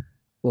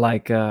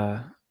 like,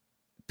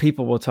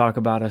 people will talk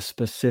about a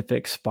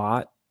specific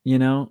spot,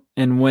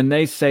 and when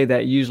they say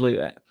that, usually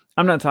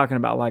I'm not talking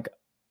about like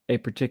a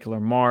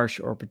particular marsh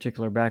or a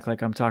particular back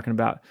lake. I'm talking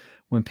about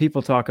when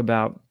people talk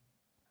about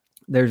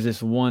there's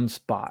this one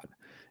spot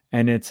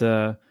and it's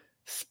a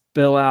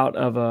spill out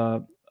of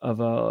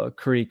a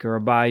creek or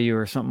a bayou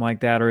or something like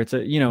that, or it's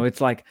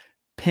it's like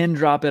pin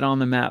drop it on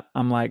the map.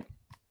 I'm like,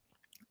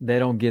 they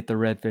don't get the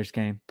redfish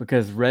game,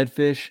 because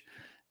redfish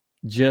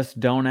just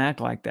don't act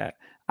like that.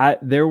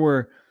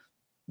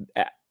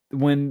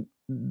 When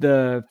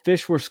the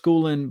fish were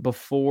schooling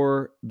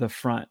before the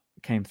front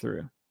came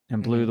through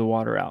and blew the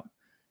water out.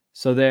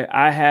 So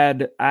I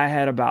had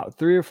about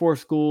 3 or 4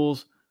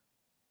 schools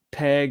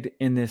pegged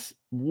in this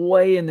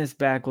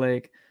back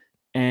lake,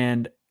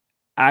 and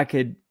I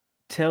could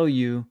tell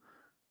you,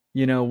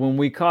 when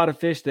we caught a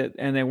fish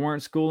and they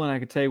weren't schooling, I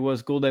could tell you what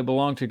school they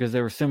belonged to, because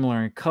they were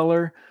similar in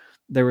color,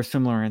 they were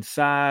similar in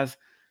size,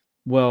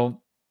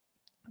 Well,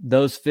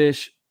 those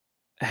fish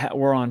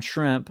were on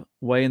shrimp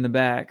way in the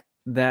back.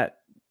 That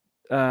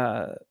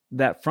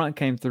front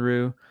came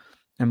through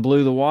and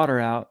blew the water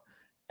out,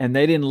 and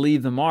they didn't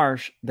leave the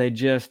marsh. They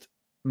just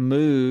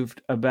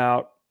moved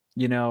about,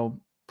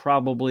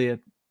 probably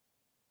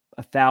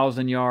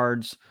 1,000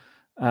 yards,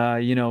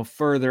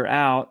 further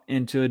out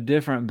into a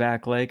different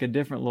back lake, a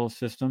different little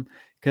system.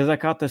 Because I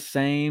caught the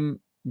same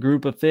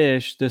group of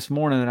fish this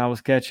morning that I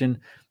was catching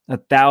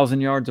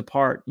 1,000 yards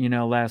apart,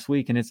 last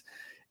week. And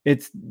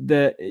it's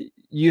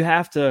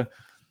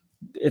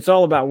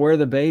all about where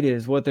the bait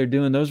is, what they're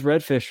doing. Those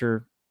redfish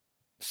are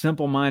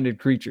simple-minded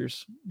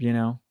creatures,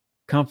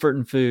 comfort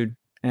and food.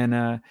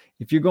 And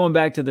if you're going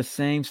back to the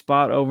same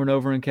spot over and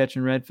over and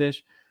catching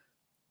redfish,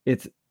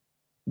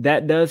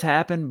 that does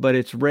happen, but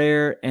it's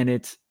rare, and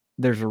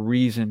there's a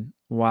reason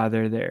why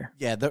they're there.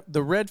 Yeah, the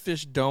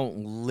redfish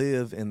don't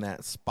live in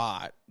that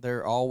spot.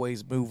 They're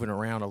always moving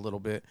around a little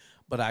bit,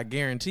 but I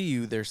guarantee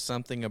you there's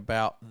something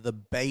about the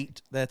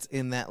bait that's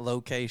in that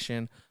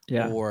location,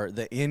 or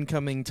the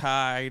incoming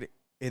tide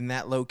in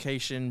that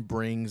location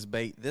brings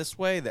bait this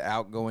way, the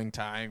outgoing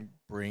tide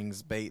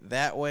brings bait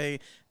that way.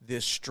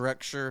 This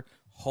structure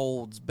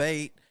holds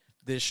bait.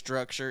 This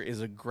structure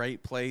is a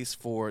great place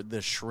for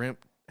the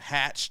shrimp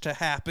hatch to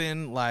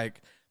happen.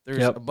 Like,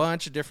 there's a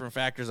bunch of different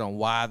factors on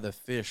why the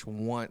fish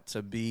want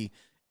to be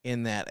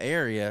in that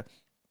area.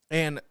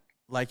 And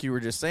like you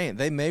were just saying,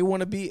 they may want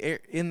to be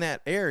in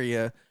that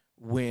area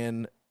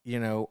when,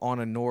 on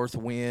a north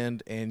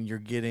wind and you're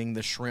getting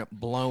the shrimp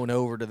blown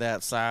over to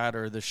that side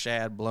or the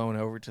shad blown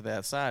over to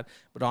that side.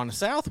 But on a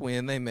south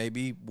wind, they may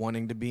be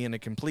wanting to be in a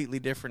completely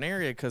different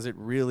area, because it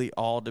really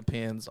all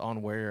depends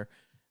on where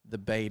the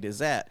bait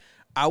is at.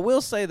 I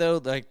will say, though,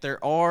 like,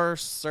 there are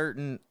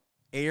certain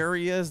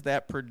areas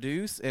that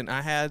produce, and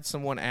I had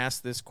someone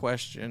ask this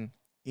question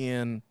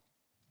in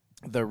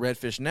the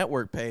Redfish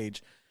Network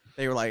page.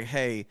 They were like,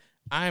 hey,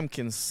 I'm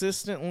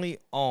consistently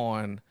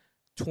on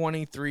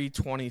 23,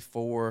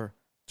 24,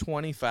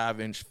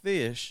 25-inch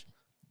fish.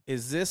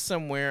 Is this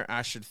somewhere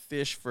I should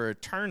fish for a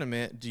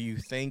tournament? Do you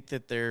think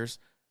that there's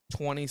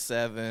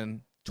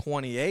 27,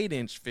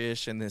 28-inch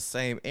fish in this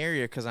same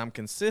area? Because I'm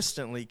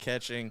consistently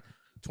catching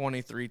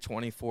 23,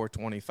 24,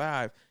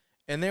 25.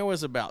 And there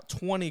was about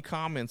 20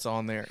 comments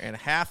on there, and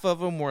half of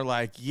them were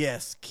like,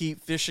 yes,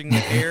 keep fishing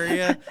the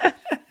area.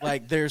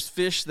 Like, there's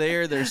fish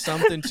there, there's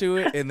something to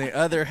it. And the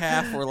other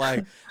half were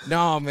like,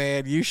 no,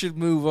 man, you should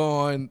move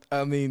on.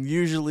 I mean,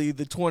 usually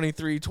the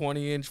 23,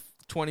 20-inch,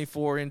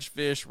 24-inch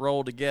fish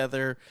roll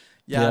together,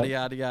 yada,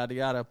 yada, yada,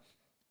 yada.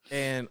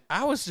 And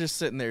I was just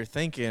sitting there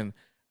thinking,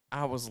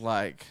 I was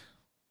like,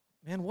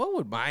 man, what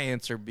would my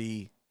answer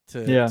be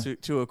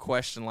to a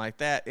question like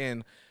that?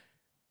 And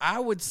I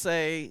would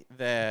say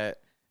that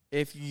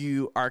if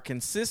you are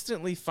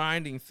consistently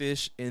finding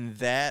fish in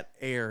that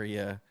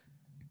area,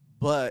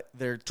 but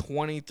they're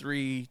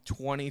 23,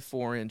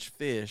 24-inch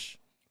fish,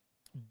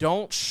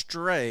 don't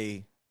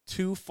stray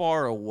too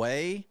far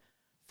away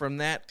from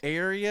that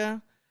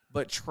area,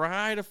 but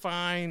try to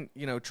find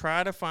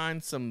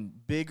some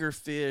bigger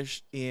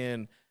fish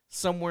in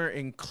somewhere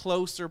in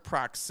closer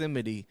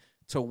proximity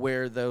to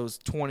where those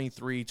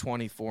 23,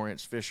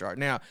 24-inch fish are.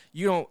 Now,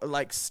 you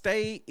don't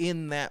stay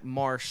in that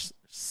marsh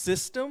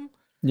system,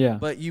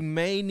 but you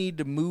may need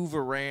to move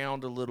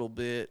around a little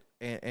bit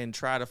and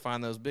try to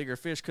find those bigger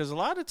fish, because a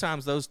lot of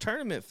times those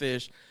tournament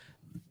fish,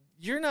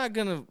 you're not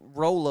going to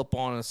roll up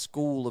on a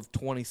school of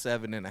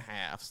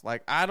 27.5s.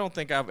 Like, I don't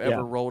think I've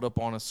ever rolled up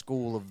on a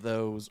school of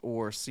those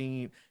or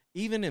seen,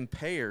 even in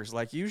pairs.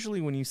 Like,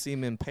 usually when you see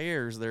them in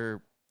pairs,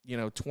 they're,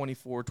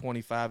 24,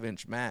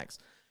 25-inch max.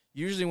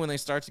 Usually when they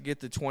start to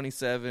get to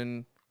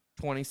 27,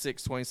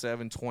 26,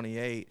 27,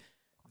 28,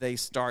 they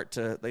start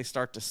to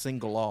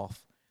single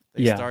off.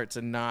 They start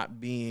to not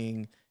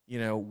being,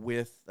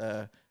 with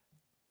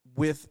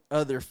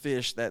other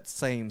fish that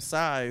same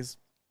size.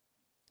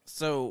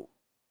 So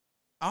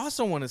I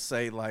also want to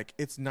say,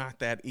 it's not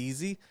that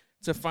easy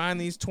to find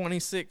these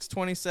 26,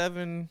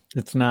 27,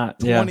 it's not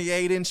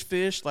 28-inch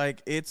fish.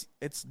 Like, it's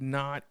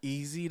not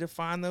easy to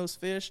find those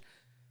fish.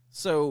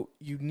 So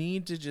you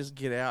need to just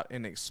get out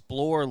and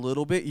explore a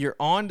little bit. You're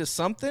on to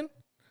something.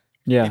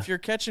 Yeah. If you're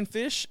catching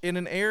fish in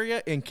an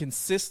area and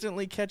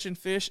consistently catching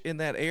fish in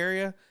that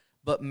area,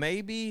 but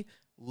maybe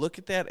look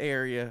at that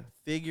area,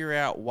 figure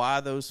out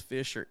why those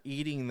fish are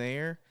eating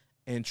there,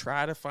 and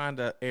try to find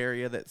an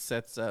area that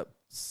sets up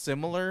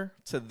similar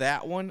to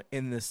that one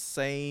in the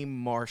same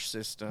marsh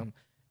system,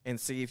 and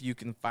see if you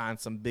can find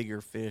some bigger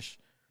fish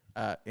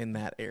in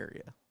that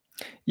area.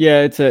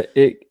 Yeah,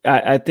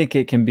 I think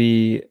it can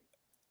be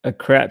a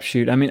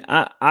crapshoot. I mean,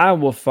 I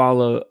will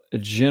follow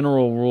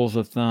general rules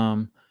of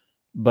thumb,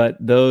 but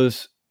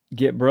those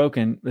get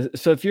broken.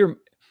 So if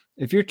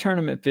you're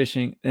tournament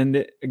fishing,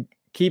 and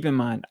keep in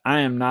mind, I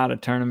am not a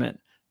tournament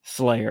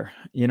slayer.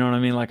 You know what I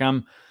mean? Like,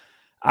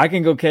 I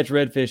can go catch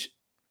redfish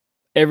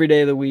every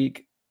day of the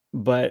week,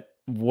 but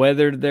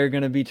whether they're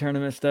going to be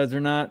tournament studs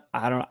or not,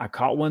 I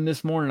caught one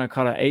this morning. I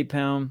caught an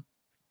 8-pound,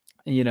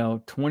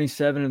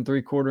 27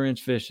 3/4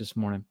 inch fish this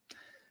morning.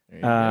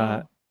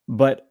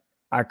 But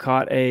I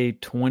caught a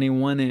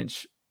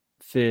 21-inch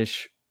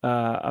fish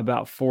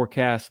about 4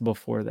 casts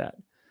before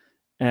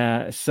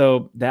that.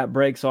 So that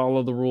breaks all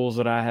of the rules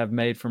that I have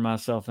made for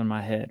myself in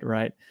my head,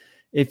 right?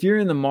 If you're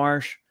in the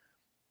marsh,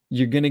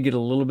 you're going to get a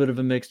little bit of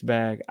a mixed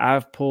bag.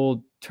 I've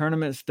pulled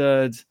tournament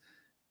studs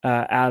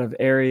out of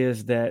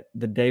areas that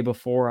the day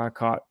before I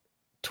caught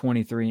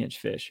 23-inch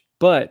fish.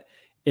 But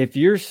if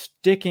you're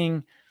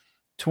sticking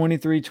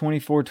 23,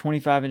 24,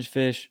 25-inch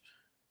fish,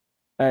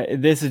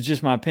 this is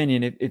just my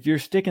opinion. If you're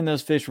sticking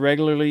those fish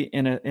regularly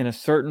in a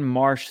certain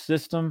marsh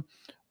system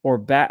or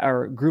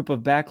group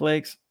of back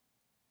lakes,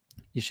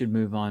 you should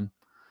move on.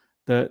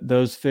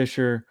 Those fish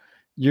you're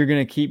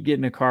going to keep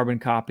getting a carbon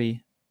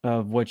copy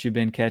of what you've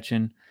been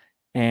catching.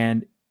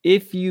 And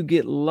if you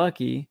get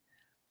lucky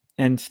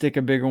and stick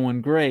a bigger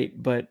one,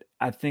 great. But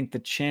I think the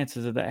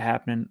chances of that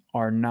happening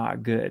are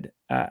not good.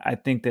 I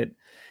think that,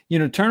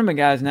 tournament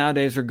guys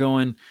nowadays are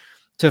going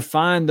to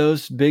find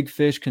those big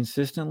fish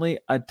consistently.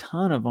 A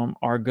ton of them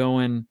are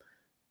going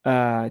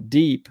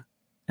deep,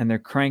 and they're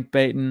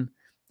crankbaiting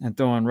and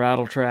throwing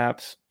rattle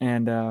traps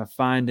and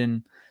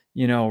finding,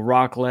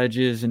 rock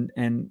ledges,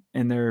 and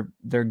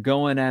they're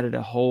going at it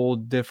a whole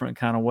different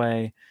kind of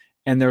way,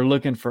 and they're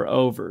looking for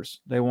overs.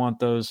 They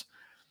want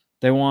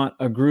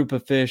a group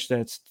of fish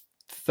that's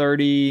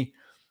 30,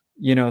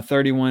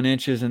 31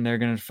 inches, and they're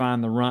going to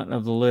find the runt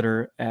of the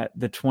litter at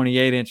the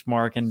 28-inch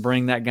mark and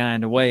bring that guy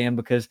into weigh-in,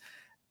 because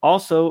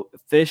also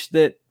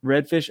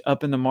redfish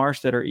up in the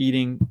marsh that are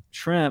eating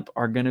shrimp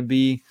are going to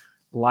be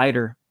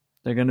lighter.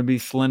 They're going to be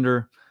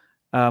slender,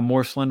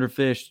 more slender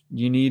fish.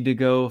 You need to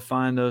go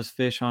find those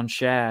fish on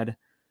shad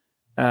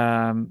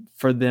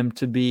for them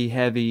to be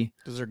heavy.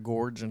 Because they're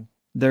gorging.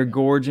 They're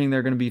gorging.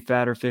 They're going to be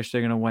fatter fish.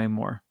 They're going to weigh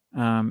more.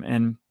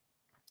 And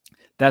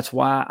that's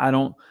why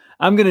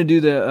I'm going to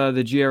do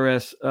the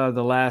GRS,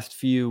 the last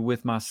few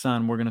with my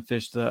son. We're going to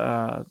fish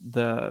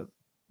the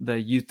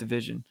youth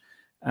division.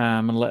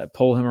 And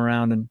pull him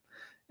around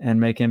and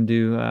make him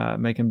do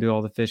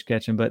all the fish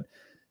catching. But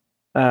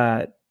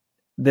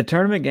the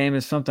tournament game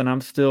is something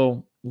I'm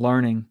still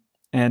learning.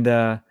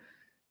 And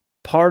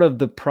part of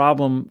the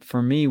problem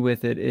for me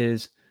with it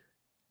is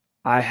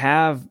I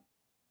have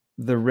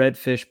the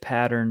redfish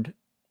patterned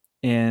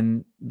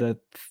in there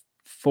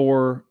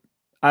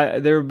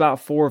are about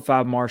 4 or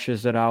 5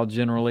 marshes that I'll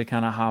generally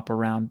kind of hop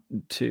around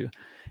to.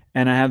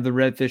 And I have the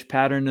redfish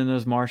patterned in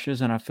those marshes,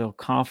 and I feel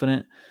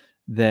confident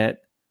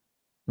that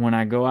when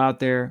I go out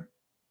there,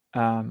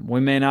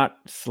 we may not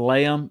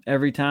slay them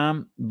every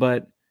time,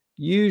 but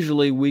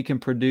usually we can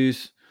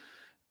produce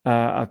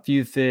a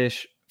few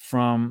fish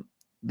from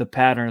the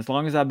pattern, as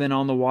long as I've been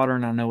on the water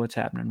and I know what's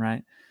happening,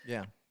 right?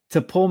 Yeah.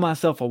 To pull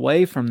myself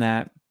away from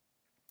that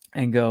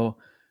and go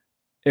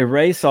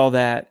erase all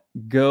that,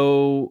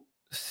 go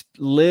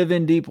live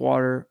in deep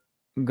water,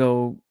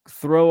 go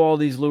throw all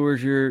these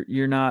lures you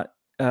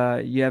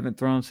haven't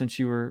thrown since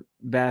you were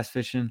bass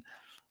fishing,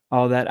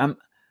 all that.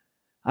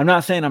 I'm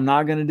not saying I'm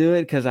not going to do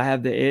it, because I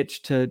have the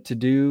itch to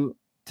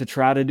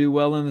try to do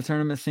well in the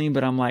tournament scene,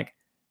 but I'm like,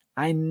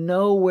 I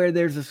know where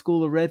there's a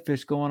school of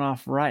redfish going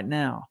off right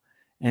now,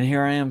 and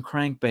here I am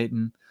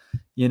crankbaiting,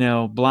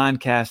 blind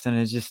casting.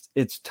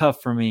 It's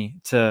tough for me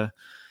to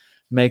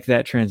make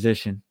that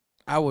transition.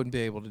 I wouldn't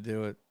be able to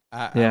do it.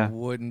 I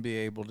wouldn't be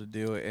able to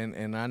do it,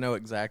 and I know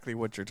exactly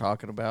what you're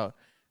talking about.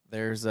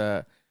 There's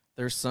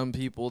some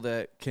people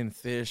that can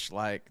fish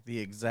like the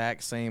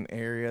exact same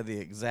area, the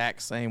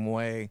exact same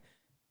way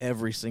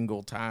every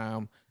single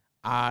time.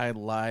 I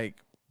like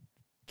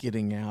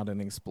getting out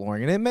and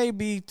exploring, and it may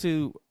be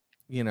to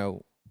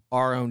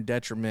our own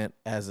detriment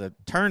as a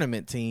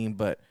tournament team,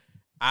 but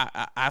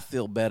I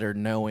feel better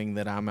knowing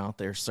that I'm out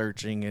there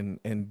searching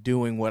and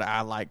doing what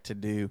I like to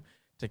do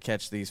to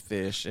catch these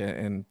fish,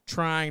 and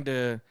trying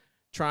to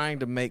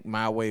make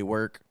my way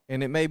work.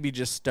 And it may be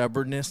just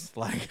stubbornness,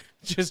 like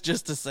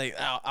just to say,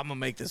 oh, I'm gonna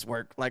make this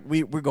work. Like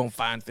we're gonna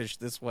find fish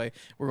this way.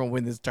 We're gonna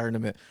win this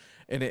tournament.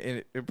 And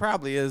it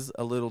probably is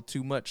a little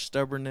too much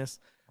stubbornness,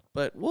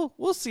 but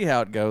we'll see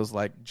how it goes.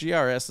 Like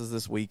GRS is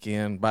this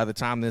weekend. By the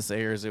time this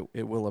airs,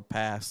 it will have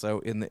passed. So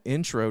in the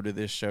intro to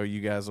this show,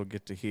 you guys will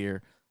get to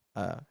hear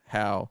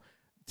how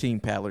Team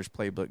Paddler's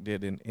Playbook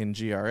did in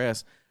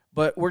GRS.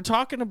 But we're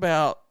talking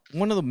about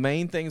one of the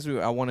main things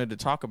I wanted to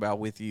talk about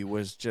with you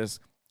was just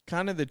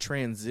kind of the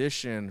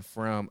transition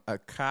from a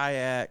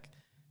kayak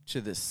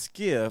to the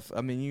skiff.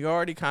 I mean, you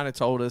already kind of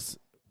told us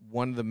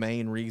one of the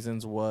main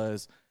reasons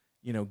was,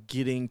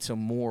 getting to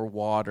more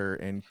water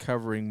and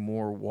covering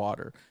more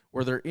water.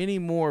 Were there any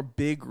more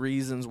big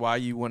reasons why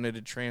you wanted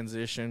to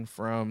transition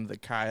from the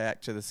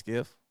kayak to the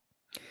skiff?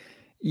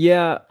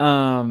 Yeah.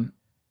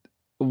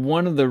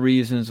 One of the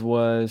reasons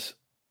was,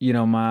 so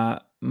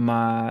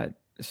I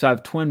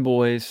have twin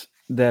boys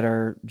that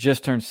are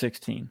just turned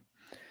 16.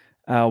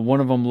 One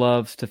of them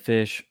loves to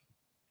fish.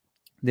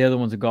 The other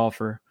one's a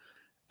golfer.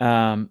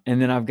 And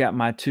then I've got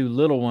my 2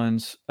 little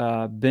ones.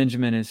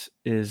 Benjamin is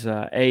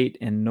 8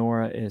 and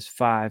Nora is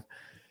 5,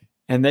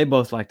 and they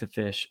both like to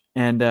fish.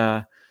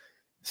 And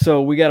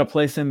so we got a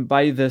place in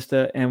Bayou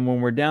Vista, and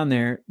when we're down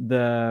there,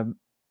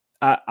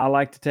 I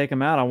like to take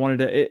them out. I wanted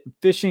to.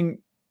 Fishing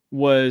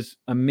was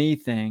a me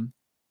thing,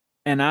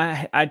 and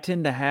I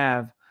tend to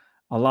have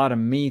a lot of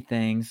me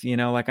things.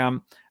 Like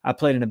I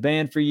played in a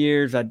band for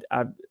years. I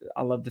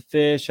love to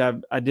fish.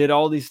 I did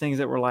all these things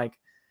that were like,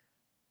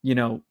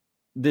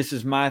 this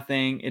is my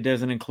thing. It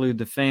doesn't include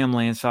the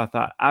family, and so I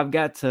thought I've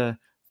got to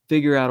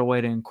figure out a way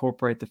to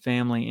incorporate the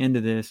family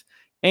into this.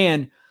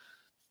 And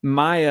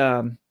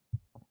my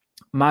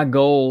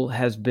goal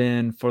has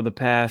been for the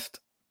past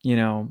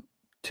 2-3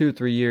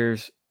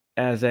 years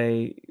as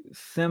a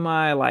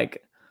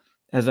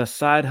as a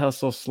side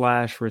hustle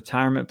 /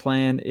 retirement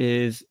plan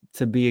is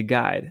to be a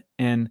guide.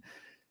 And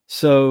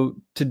so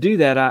to do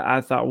that,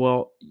 I thought,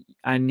 well,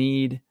 I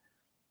need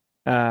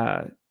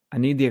the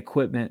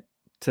equipment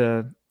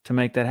to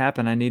make that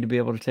happen. I need to be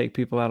able to take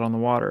people out on the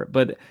water.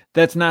 But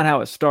that's not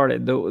how it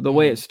started. The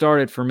way it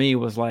started for me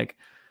was like,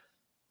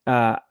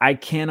 I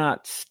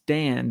cannot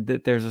stand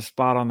that there's a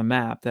spot on the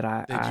map that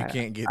you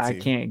can't get I to.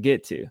 can't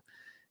get to.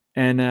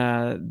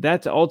 And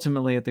that's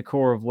ultimately at the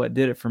core of what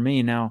did it for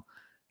me. Now,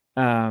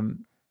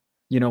 when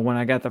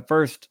I got the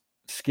first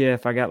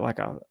skiff, I got like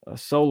a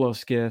solo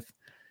skiff,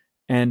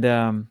 and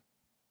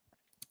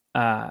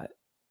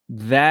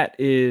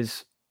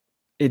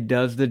it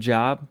does the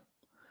job,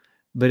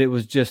 but it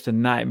was just a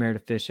nightmare to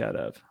fish out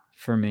of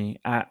for me.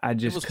 I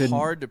just couldn't. It was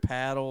hard to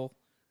paddle,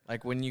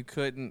 like when you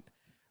couldn't.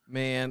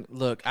 Man,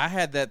 look, I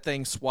had that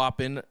thing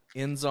swap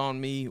ends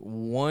on me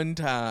one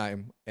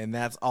time, and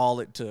that's all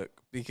it took,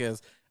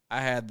 because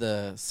I had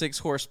the 6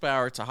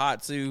 horsepower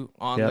Tohatsu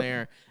on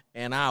there,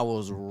 and I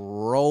was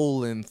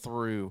rolling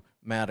through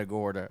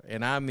Matagorda.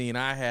 And I mean,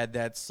 I had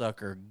that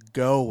sucker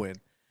going,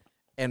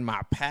 and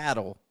my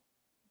paddle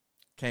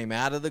came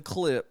out of the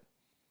clip.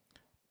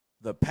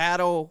 The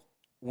paddle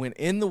went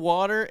in the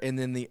water, and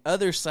then the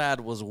other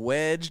side was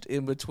wedged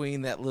in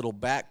between that little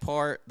back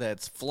part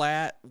that's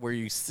flat where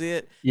you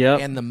sit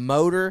and the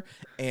motor,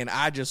 and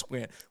I just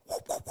went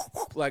whoop, whoop, whoop,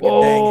 whoop, like a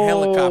dang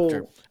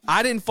helicopter.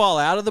 I didn't fall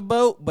out of the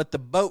boat, but the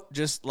boat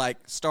just like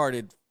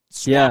started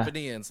swapping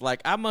ends.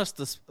 Like I must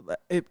have,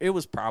 it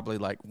was probably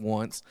like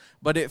once,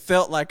 but it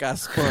felt like I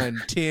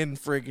spun 10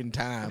 friggin'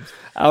 times.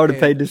 I would have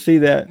paid to see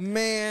that.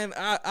 Man,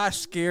 I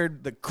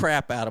scared the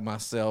crap out of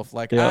myself.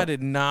 Like I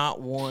did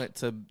not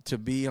want to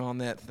be on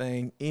that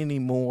thing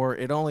anymore.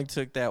 It only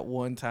took that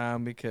one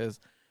time, because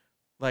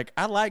like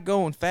I like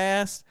going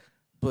fast,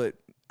 but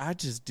I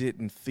just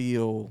didn't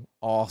feel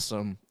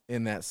awesome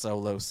in that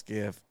solo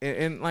skiff.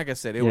 And like I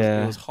said, it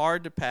was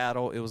hard to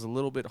paddle. It was a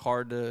little bit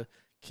hard to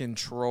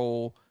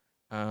control.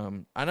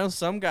 I know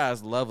some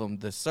guys love them.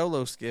 The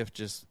solo skiff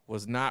just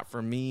was not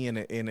for me, and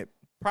it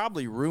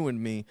probably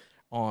ruined me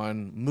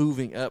on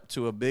moving up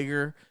to a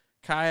bigger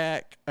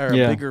kayak or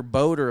a bigger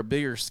boat or a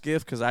bigger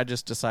skiff, because I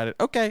just decided,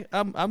 okay,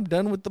 I'm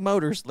done with the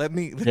motors. Let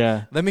me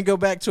go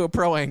back to a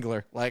pro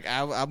angler. Like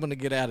I'm gonna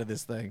get out of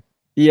this thing.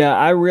 Yeah,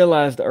 I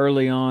realized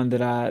early on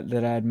that I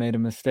had made a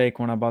mistake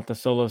when I bought the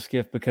solo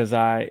skiff, because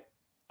I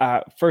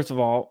first of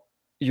all,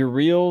 your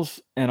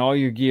reels and all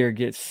your gear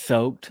gets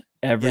soaked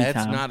every time.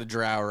 It's not a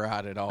dry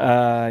ride at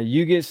all.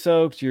 You get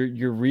soaked,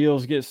 your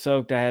reels get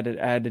soaked. I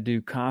had to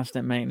do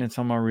constant maintenance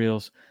on my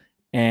reels,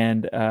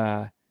 and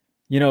it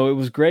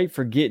was great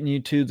for getting you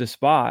to the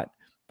spot,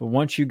 but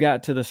once you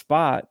got to the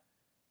spot,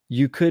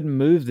 you couldn't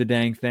move the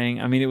dang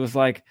thing. I mean, it was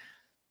like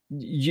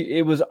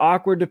it was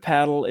awkward to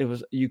paddle.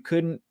 You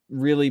couldn't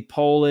really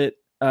pole it.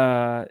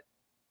 I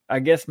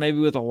guess maybe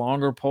with a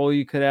longer pole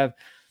you could have.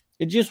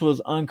 It just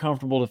was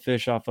uncomfortable to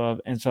fish off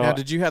of. And so, now,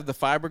 did you have the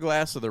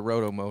fiberglass or the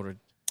roto motor?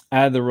 I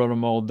had the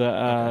rotomold.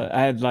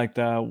 I had like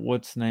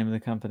what's the name of the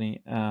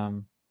company?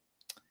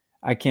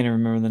 I can't even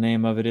remember the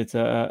name of it. It's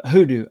a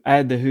Hoodoo. I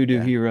had the Hoodoo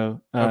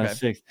Hero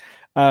 6.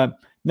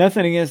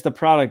 Nothing against the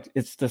product.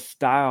 It's the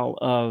style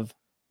of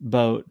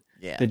boat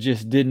that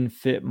just didn't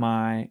fit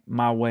my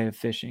way of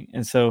fishing.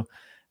 And so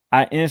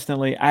I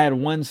had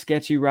one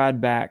sketchy ride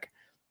back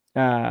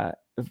to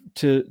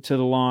the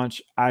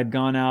launch. I'd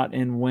gone out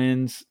in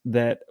winds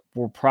that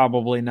were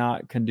probably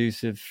not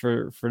conducive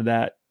for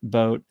that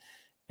boat.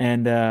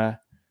 And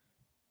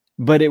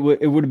but it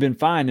would have been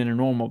fine in a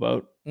normal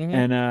boat.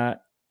 Mm-hmm.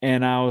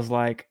 And I was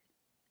like,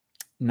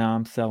 no,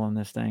 I'm selling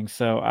this thing.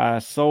 So I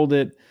sold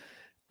it.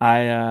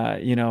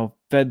 I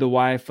fed the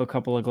wife a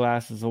couple of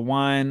glasses of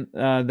wine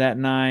that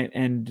night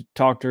and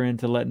talked her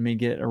into letting me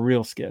get a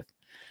real skiff.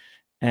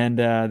 And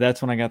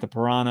that's when I got the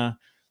Piranha.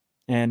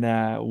 And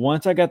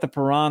once I got the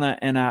Piranha,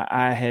 and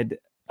I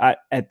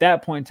at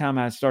that point in time,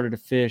 I started to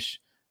fish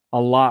a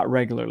lot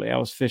regularly. I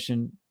was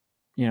fishing,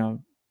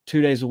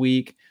 2 days a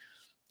week,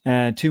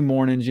 2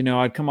 mornings.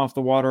 I'd come off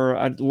the water.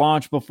 I'd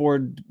launch before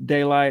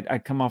daylight.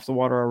 I'd come off the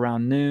water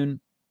around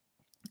noon.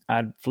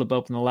 I'd flip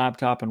open the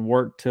laptop and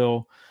work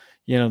till,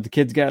 the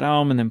kids got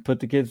home, and then put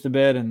the kids to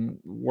bed and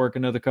work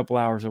another couple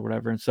hours or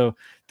whatever. And so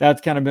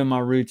that's kind of been my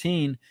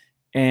routine.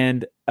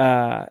 And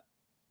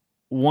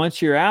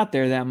once you're out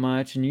there that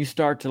much and you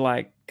start to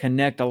like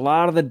connect a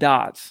lot of the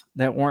dots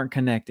that weren't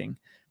connecting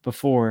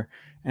before,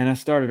 and I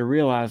started to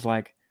realize,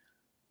 like,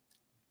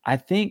 I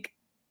think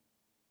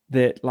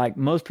that, like,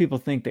 most people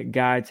think that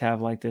guides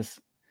have like this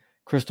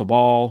crystal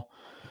ball.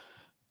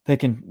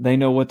 They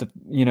know what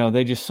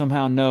they just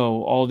somehow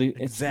know all the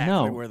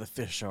Exactly where the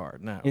fish are.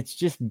 No. It's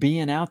just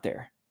being out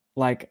there.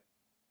 Like,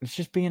 it's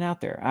just being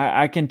out there.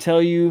 I can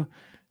tell you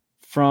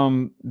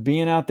from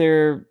being out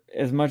there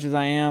as much as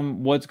I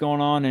am what's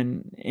going on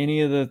in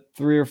any of the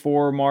 3 or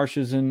 4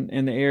 marshes in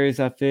the areas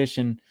I fish,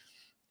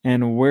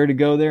 and where to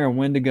go there and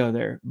when to go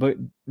there. But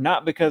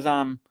not because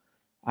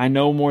I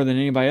know more than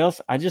anybody else.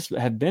 I just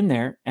have been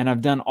there and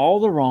I've done all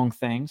the wrong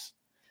things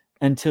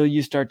until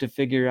you start to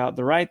figure out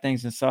the right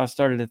things. And so I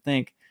started to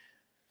think,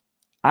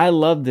 I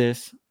love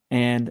this.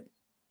 And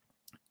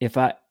if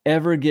I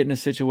ever get in a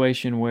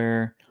situation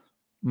where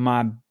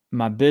my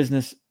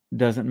business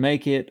doesn't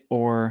make it,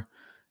 or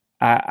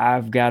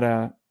I've got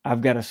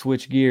to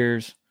switch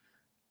gears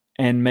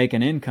and make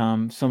an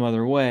income some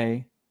other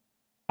way,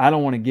 I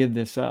don't want to give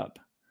this up.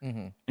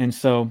 Mm-hmm. And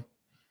so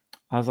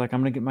I was like,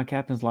 I'm going to get my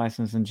captain's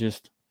license and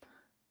just,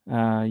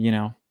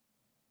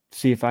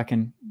 see if I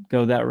can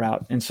go that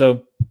route. And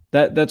so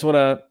that's what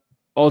I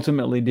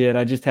ultimately did.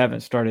 I just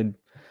haven't started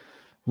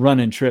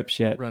running trips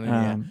yet.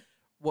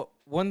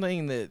 One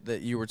thing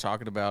that you were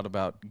talking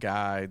about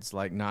guides,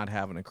 like not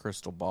having a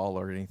crystal ball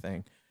or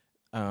anything,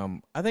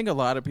 I think a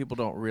lot of people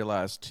don't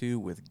realize too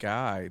with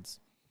guides,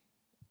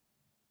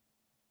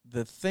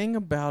 the thing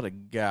about a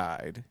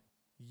guide,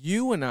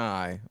 you and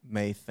I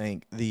may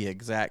think the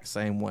exact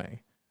same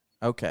way.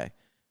 Okay,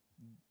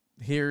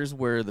 here's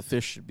where the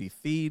fish should be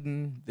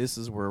feeding. This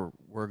is where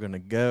we're going to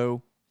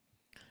go.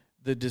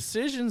 The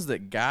decisions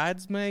that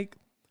guides make,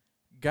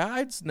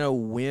 guides know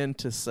when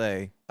to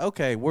say,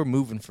 okay, we're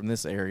moving from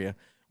this area,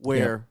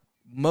 where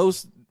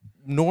most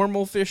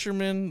normal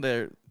fishermen,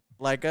 they're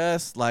like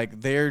us,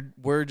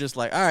 we're just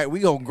like, all right, we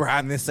going to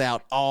grind this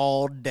out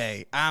all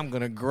day. I'm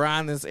going to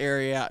grind this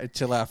area out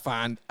until I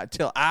find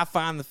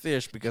the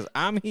fish, because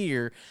I'm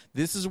here.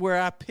 This is where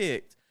I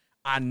picked.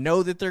 I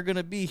know that they're going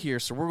to be here,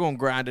 so we're going to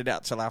grind it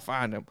out till I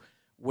find them.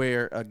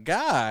 Where a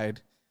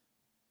guide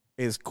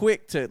is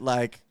quick to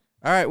like,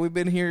 all right, we've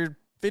been here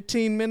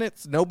 15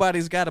 minutes.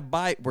 Nobody's got a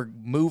bite. We're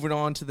moving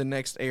on to the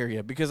next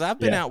area. Because I've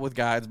been out with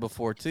guides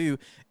before too,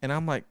 and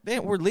I'm like,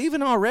 man, we're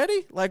leaving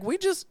already? Like, we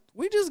just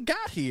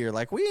got here.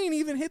 Like, we ain't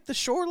even hit the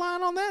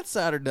shoreline on that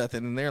side or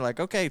nothing. And they're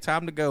like, okay,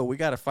 time to go. We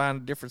got to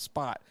find a different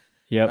spot.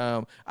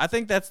 Yep. I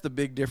think that's the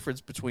big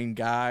difference between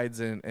guides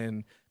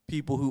and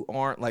people who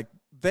aren't like,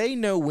 they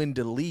know when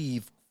to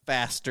leave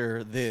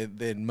faster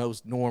than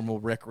most normal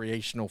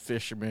recreational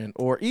fishermen,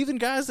 or even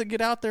guys that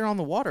get out there on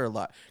the water a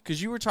lot.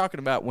 Because you were talking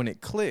about when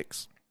it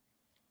clicks.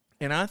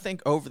 And I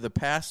think over the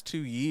past 2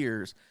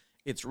 years,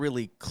 it's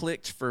really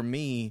clicked for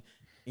me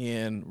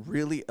in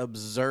really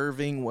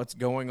observing what's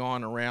going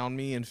on around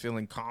me and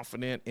feeling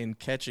confident in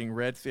catching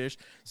redfish.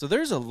 So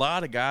there's a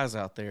lot of guys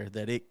out there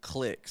that it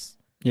clicks.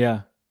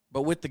 Yeah.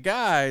 But with the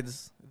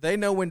guides, they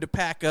know when to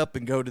pack up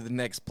and go to the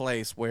next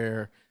place,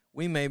 where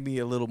we may be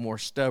a little more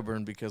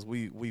stubborn because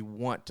we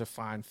want to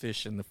find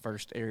fish in the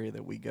first area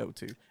that we go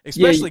to,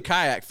 especially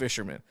kayak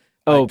fishermen.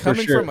 Oh,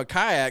 coming for sure. from a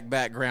kayak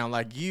background,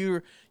 like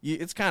you,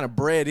 it's kind of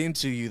bred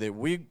into you that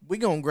we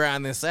gonna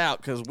grind this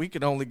out because we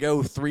can only go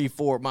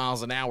 3-4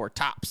 miles an hour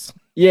tops.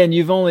 Yeah, and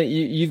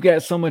you've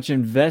got so much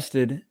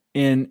invested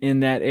in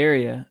that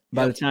area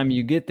by the time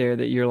you get there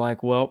that you're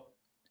like, well,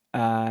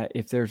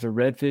 if there's a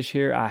redfish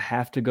here, I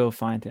have to go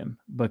find him,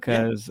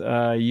 because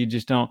you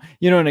just don't,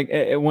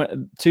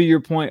 to your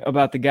point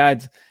about the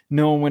guides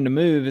knowing when to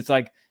move. It's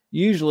like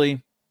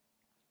usually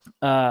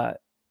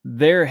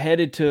they're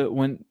headed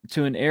to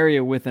an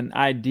area with an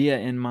idea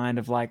in mind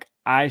of like,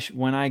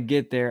 when I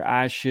get there,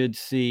 I should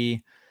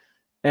see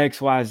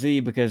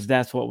XYZ, because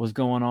that's what was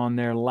going on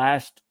there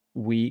last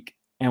week.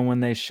 And when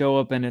they show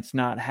up and it's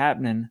not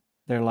happening,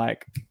 they're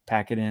like,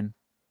 pack it in.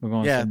 We're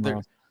going somewhere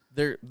else.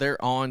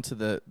 They're on to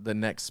the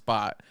next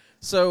spot.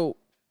 So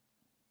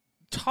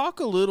talk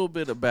a little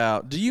bit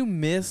about, do you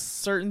miss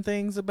certain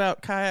things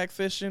about kayak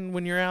fishing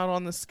when you're out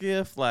on the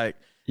skiff? Like,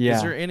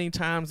 is there any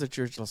times that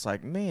you're just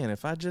like, man,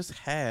 if I just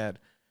had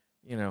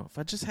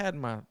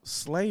my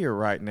Slayer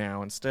right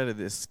now instead of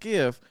this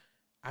skiff,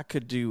 I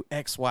could do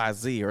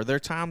XYZ? Are there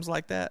times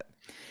like that?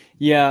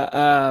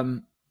 Yeah.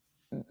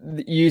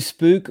 It's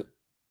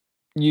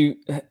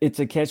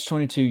a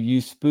catch-22.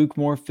 You spook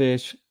more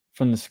fish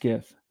from the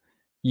skiff.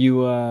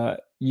 You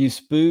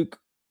spook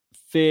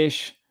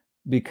fish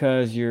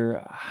because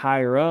you're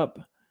higher up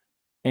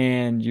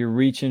and you're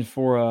reaching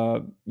for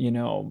a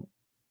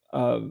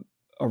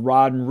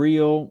rod and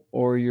reel,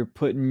 or you're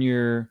putting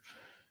your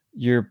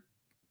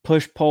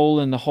push pole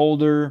in the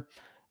holder.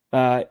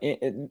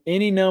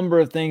 Any number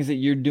of things that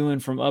you're doing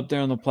from up there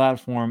on the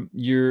platform,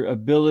 your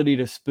ability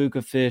to spook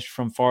a fish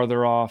from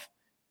farther off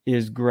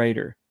is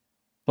greater,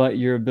 but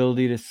your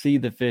ability to see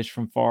the fish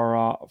from far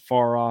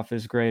off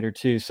is greater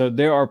too. So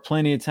there are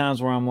plenty of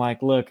times where I'm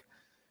like, look,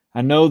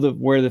 I know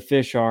where the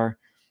fish are.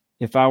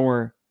 If I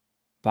were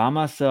by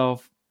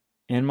myself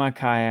in my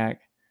kayak,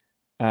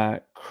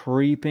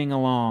 creeping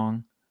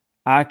along,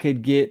 I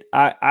could get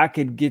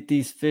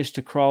these fish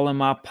to crawl in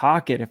my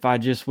pocket if I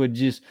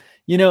would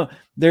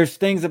there's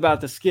things about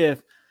the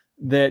skiff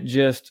that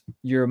just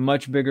you're a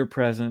much bigger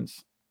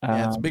presence.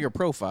 Yeah, it's a bigger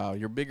profile.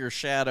 You're bigger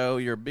shadow.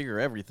 You're bigger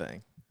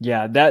everything.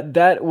 Yeah,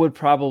 that would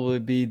probably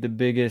be the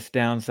biggest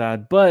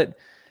downside. But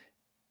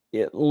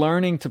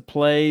learning to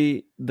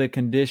play the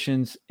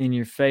conditions in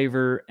your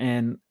favor,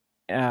 and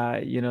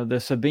the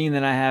Sabine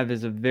that I have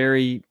is a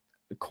very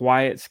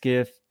quiet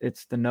skiff.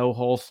 It's the no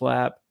hole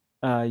slap.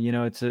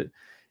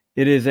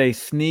 It is a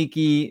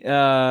sneaky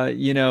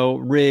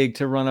rig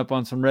to run up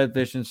on some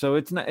redfish, and so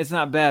it's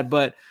not bad.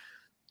 But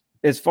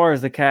as far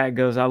as the kayak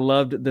goes, I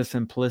loved the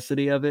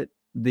simplicity of it.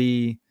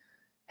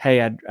 Hey,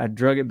 I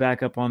drug it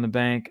back up on the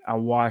bank, I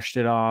washed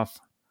it off,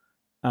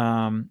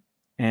 and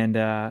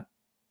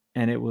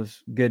it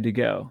was good to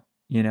go.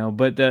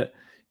 But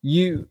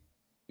you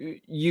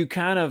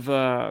kind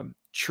of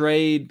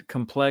trade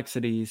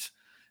complexities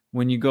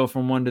when you go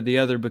from one to the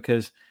other,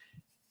 because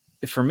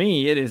for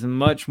me, it is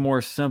much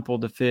more simple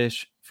to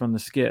fish from the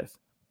skiff.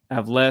 I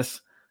have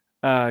less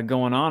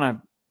going on. I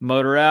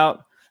motor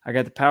out. I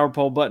got the power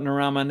pole button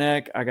around my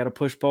neck. I got a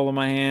push pole in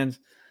my hands.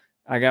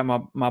 I got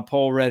my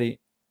pole ready.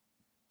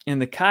 In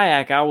the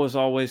kayak, I was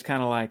always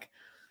kind of like,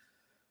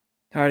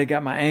 all right, I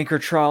got my anchor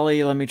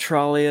trolley. Let me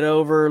trolley it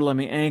over. Let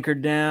me anchor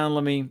down.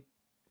 Let me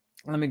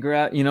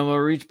grab, I'll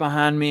reach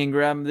behind me and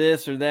grab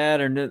this or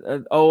that.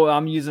 Or,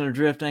 I'm using a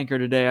drift anchor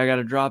today. I got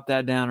to drop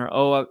that down.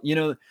 Or,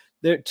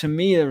 to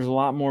me, there's a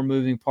lot more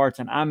moving parts,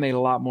 and I made a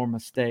lot more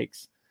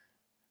mistakes.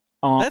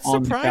 That's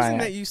surprising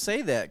that you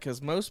say that,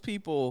 because most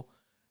people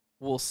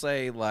will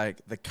say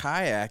like the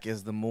kayak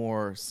is the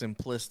more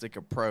simplistic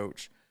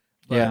approach.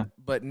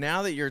 But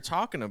now that you're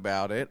talking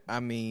about it, I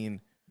mean,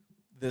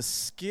 the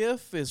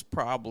skiff is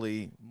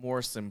probably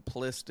more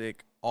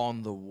simplistic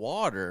on the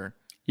water.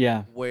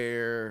 Yeah.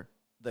 Where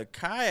the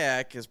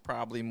kayak is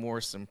probably more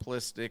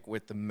simplistic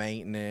with the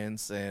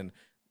maintenance and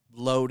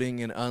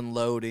loading and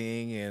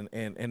unloading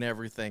and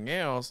everything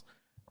else.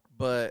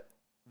 But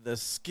the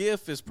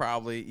skiff is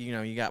probably,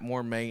 you got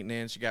more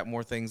maintenance, you got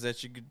more things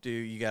that you could do.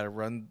 You got to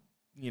run,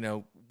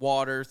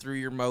 water through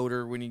your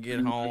motor when you get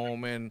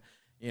home, and,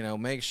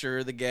 make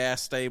sure the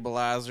gas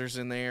stabilizer's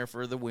in there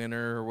for the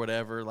winter or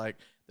whatever. Like,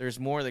 there's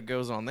more that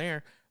goes on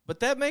there.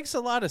 But that makes a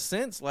lot of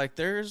sense. Like,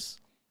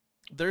 there's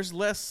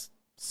less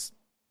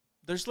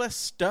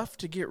stuff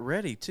to get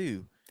ready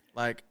too.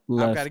 Like,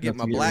 I've got to get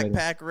my black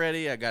pack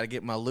ready. I got to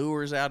get my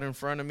lures out in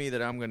front of me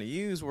that I'm going to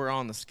use. We're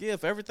on the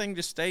skiff. Everything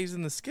just stays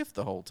in the skiff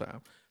the whole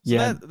time.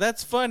 So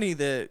that's funny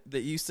that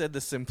you said the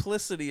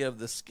simplicity of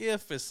the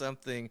skiff is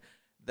something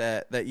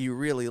that you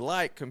really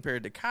like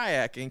compared to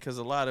kayaking, because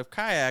a lot of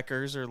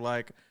kayakers are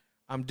like,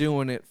 I'm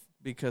doing it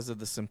because of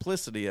the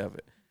simplicity of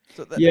it.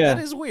 So that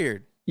is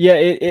weird. Yeah,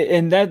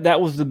 and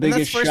that was the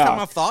biggest shock. That's the first time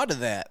I've thought of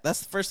that.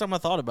 That's the first time I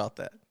thought about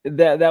that.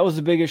 That was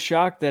the biggest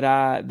shock that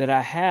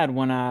I had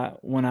when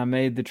I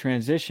made the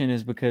transition,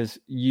 is because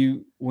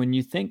when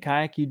you think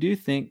kayak, you do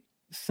think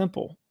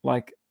simple.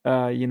 Like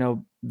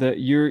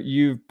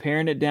you're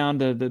paring it down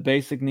to the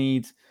basic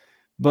needs.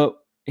 But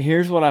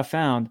here's what I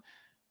found: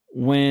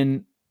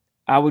 when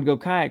I would go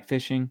kayak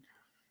fishing,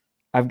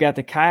 I've got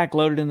the kayak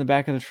loaded in the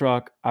back of the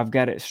truck. I've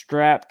got it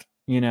strapped,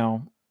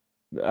 an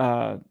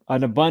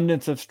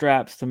abundance of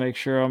straps to make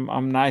sure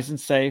I'm nice and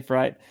safe,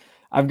 right?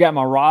 I've got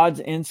my rods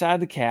inside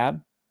the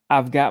cab.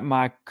 I've got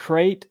my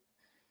crate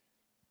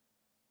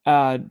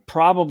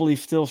probably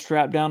still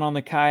strapped down on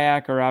the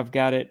kayak, or I've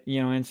got it,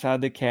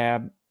 inside the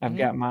cab. I've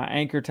got my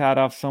anchor tied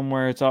off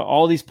somewhere. It's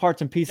all these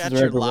parts and pieces. Got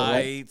your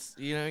lights,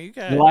 right? You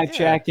got the life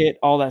jacket,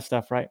 all that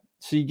stuff, right?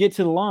 So you get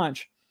to the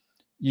launch,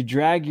 you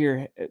drag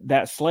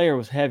that Slayer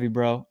was heavy,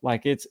 bro.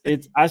 Like it's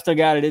I still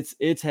got it.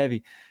 It's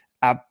heavy.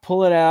 I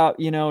pull it out,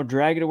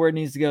 drag it to where it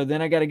needs to go.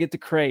 Then I got to get the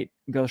crate,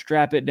 go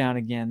strap it down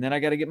again. Then I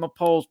got to get my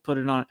poles, put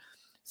it on.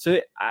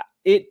 So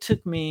it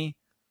took me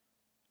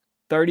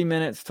 30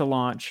 minutes to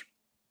launch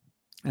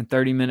and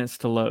 30 minutes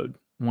to load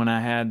when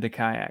I had the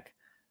kayak.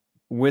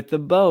 With the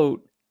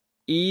boat,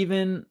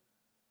 even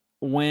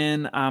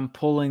when I'm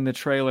pulling the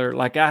trailer,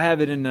 like I have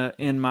it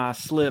in my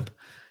slip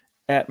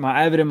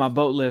I have it in my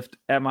boat lift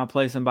at my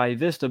place in Bayou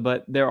Vista,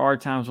 but there are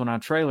times when I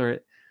trailer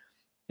it.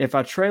 If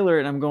I trailer it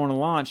and I'm going to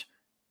launch,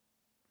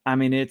 I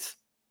mean, it's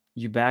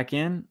you back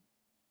in,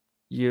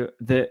 you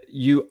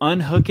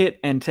unhook it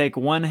and take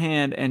one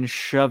hand and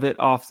shove it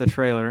off the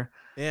trailer.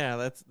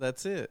 Yeah,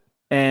 that's it.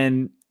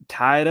 And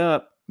tie it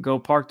up, go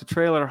park the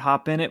trailer,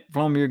 hop in it,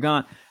 boom, you're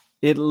gone.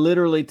 It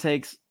literally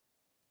takes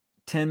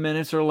 10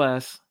 minutes or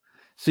less.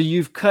 So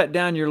you've cut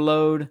down your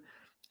load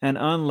and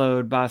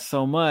unload by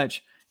so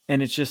much,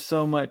 and it's just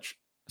so much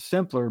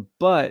simpler.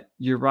 But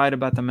you're right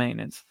about the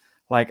maintenance.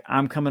 Like,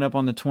 I'm coming up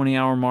on the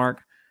 20-hour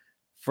mark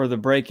for the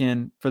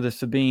break-in for the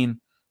Sabine.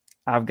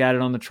 I've got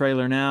it on the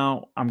trailer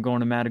now. I'm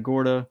going to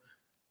Matagorda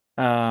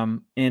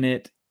in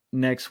it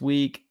next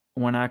week.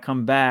 When I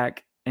come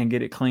back and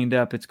get it cleaned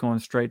up, it's going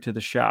straight to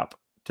the shop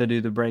to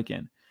do the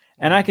break-in.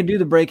 And I can do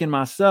the break-in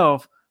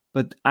myself,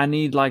 but I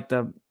need like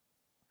the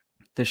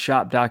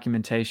shop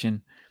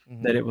documentation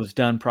that it was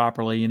done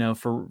properly,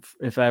 for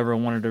if I ever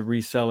wanted to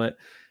resell it.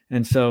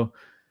 And so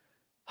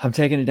I'm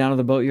taking it down to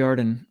the boatyard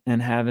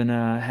and having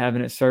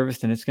it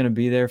serviced, and it's going to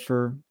be there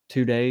for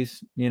 2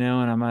 days, and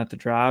I'm gonna have to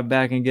drive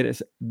back and get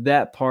it.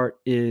 That part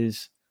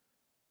is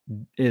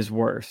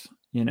worse,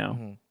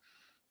 Mhm.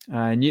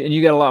 and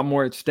you got a lot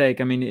more at stake.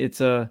 I mean,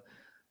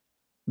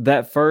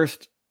 that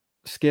first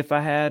skiff I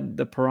had,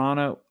 the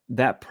Piranha,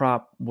 that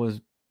prop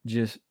was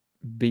just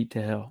beat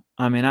to hell.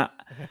 I mean,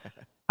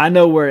 I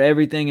know where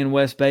everything in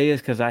West Bay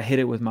is because I hit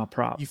it with my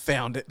prop. You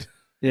found it.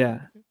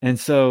 Yeah. And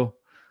so,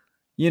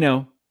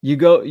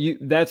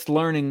 that's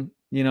learning,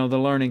 the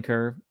learning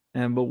curve.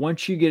 But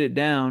once you get it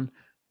down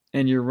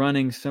and you're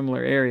running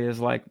similar areas,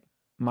 like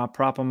my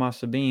prop on my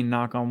Sabine,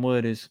 knock on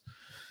wood, is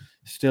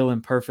still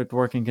in perfect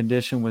working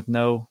condition with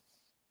no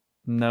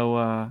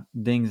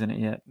dings in it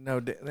yet. No,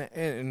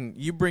 and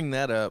you bring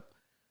that up.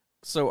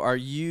 So are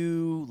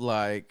you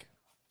like,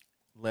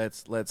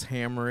 let's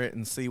hammer it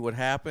and see what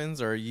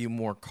happens, or are you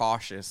more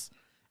cautious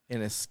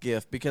in a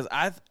skiff? Because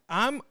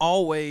I'm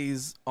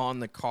always on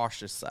the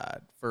cautious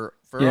side for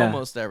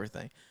almost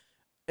everything,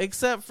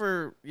 except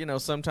for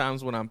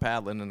sometimes when I'm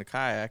paddling in a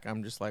kayak,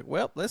 I'm just like,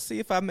 well, let's see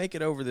if I make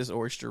it over this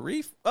oyster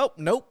reef. Oh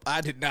nope,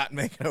 I did not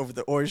make it over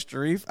the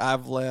oyster reef.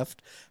 I've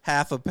left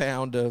half a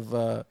pound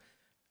of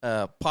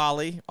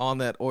poly on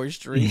that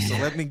oyster reef. So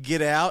let me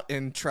get out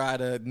and try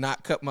to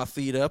not cut my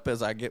feet up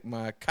as I get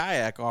my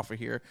kayak off of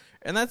here.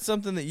 And that's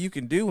something that you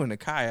can do in a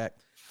kayak.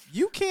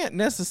 You can't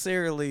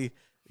necessarily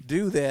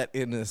do that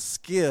in a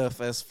skiff,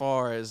 as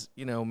far as,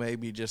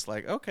 maybe just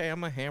like, okay, I'm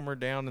gonna hammer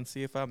down and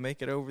see if I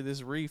make it over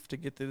this reef to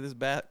get to this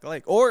back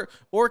lake. Or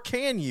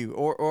can you?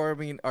 Or I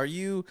mean, are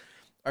you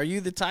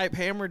the type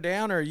hammer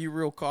down, or are you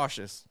real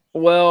cautious?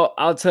 Well,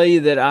 I'll tell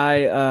you that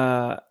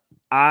I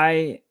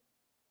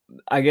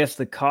guess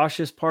the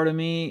cautious part of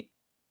me,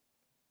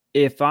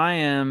 if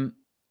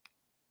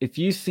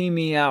you see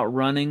me out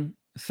running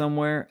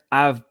somewhere,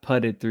 I've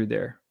putted through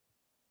there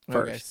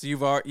first. Okay, so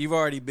you've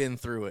already been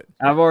through it.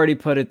 I've already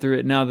putted through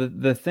it. Now,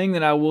 the thing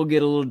that I will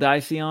get a little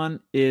dicey on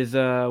is,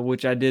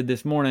 which I did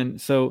this morning.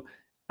 So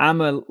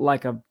I'm a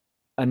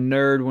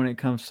nerd when it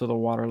comes to the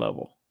water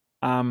level.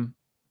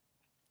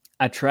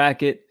 I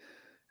track it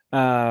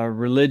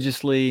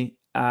religiously.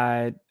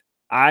 I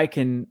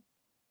can,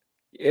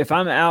 if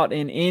I'm out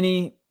in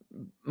any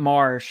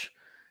marsh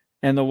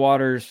and the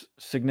water's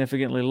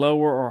significantly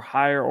lower or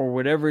higher or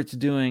whatever it's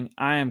doing,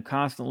 I am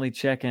constantly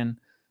checking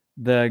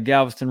the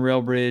Galveston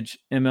Rail Bridge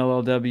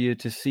MLLW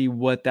to see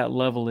what that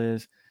level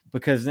is,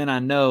 because then I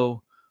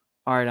know,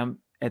 all right, I'm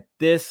at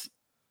 0.6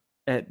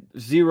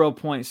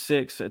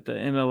 at the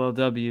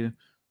MLLW.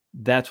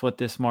 That's what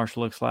this marsh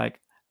looks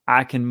like.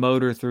 I can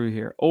motor through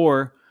here.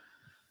 Or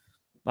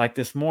like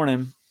this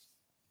morning,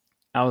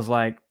 I was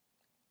like,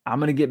 I'm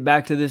going to get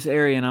back to this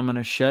area and I'm going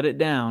to shut it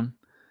down.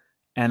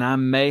 And I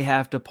may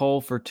have to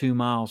pole for 2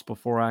 miles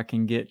before I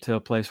can get to a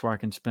place where I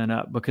can spin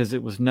up, because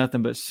it was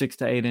nothing but 6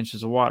 to 8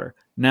 inches of water.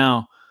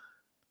 Now,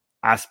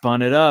 I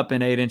spun it up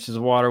in 8 inches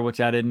of water,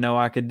 which I didn't know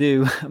I could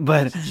do.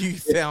 But you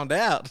found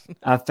out.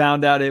 I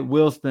found out it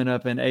will spin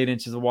up in 8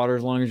 inches of water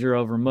as long as you're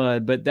over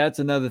mud. But that's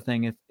another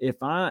thing.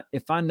 If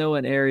I know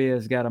an area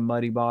has got a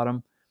muddy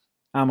bottom,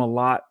 I'll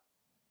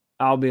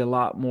be a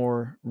lot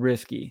more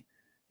risky.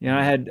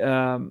 I had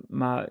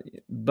my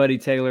buddy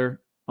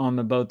Taylor on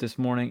the boat this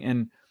morning,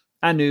 and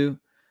I knew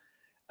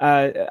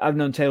I've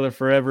known Taylor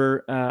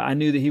forever. I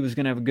knew that he was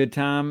going to have a good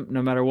time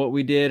no matter what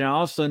we did. And I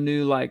also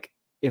knew, like,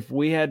 if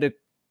we had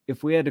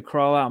to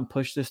crawl out and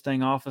push this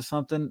thing off of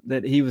something,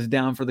 that he was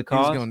down for the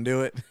cause. He was going to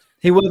do it.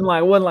 He wasn't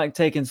like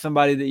taking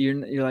somebody that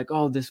you're like,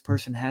 oh, this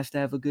person has to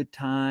have a good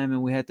time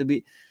and we have to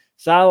be.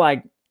 So I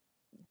like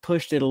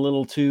pushed it a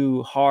little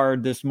too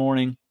hard this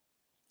morning.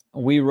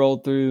 We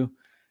rolled through.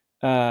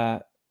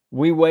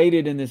 We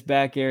waited in this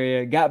back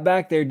area, got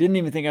back there, didn't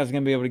even think I was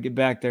going to be able to get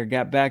back there,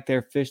 got back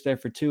there, fished there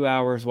for 2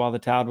 hours while the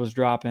tide was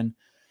dropping.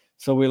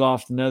 So we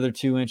lost another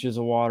 2 inches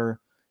of water.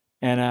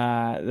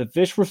 And the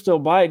fish were still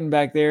biting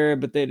back there,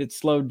 but they had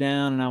slowed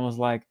down. And I was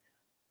like,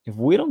 if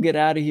we don't get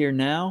out of here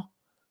now,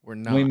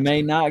 we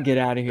may not get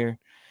out of here.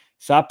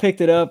 So I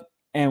picked it up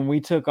and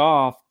we took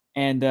off.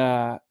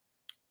 And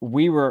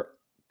we were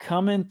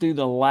coming through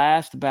the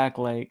last back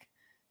lake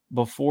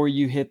before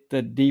you hit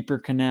the deeper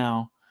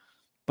canal.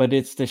 But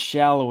it's the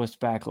shallowest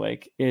back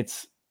lake.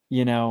 It's,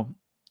 I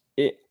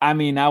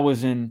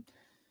was in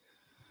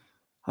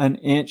an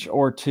inch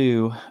or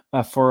two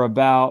for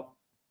about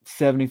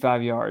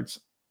 75 yards,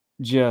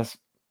 just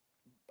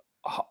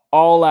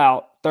all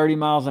out 30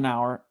 miles an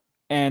hour.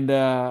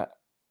 And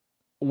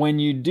when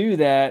you do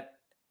that,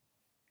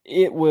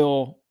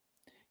 you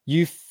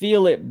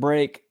feel it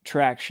break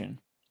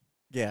traction.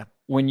 Yeah.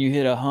 When you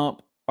hit a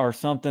hump or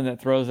something that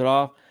throws it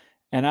off.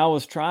 And I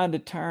was trying to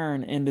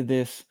turn into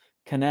this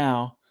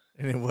canal,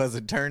 and it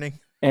wasn't turning,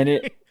 and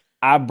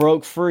I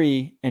broke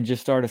free and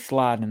just started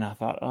sliding, and I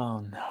thought,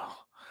 oh no.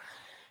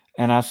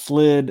 And I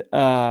slid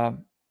all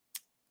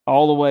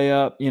the way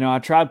up. I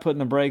tried putting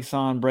the brakes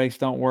on. Brakes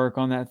don't work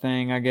on that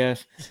thing, I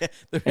guess. Yeah,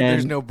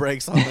 there's no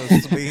brakes on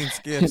those Sabine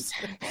skiffs.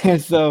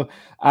 And so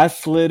I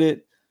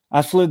slid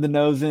the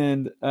nose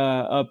end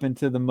up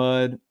into the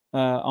mud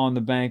on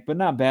the bank, but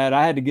not bad.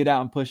 I had to get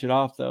out and push it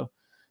off though.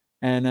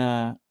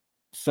 And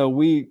So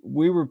we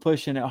were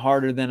pushing it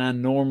harder than I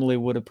normally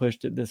would have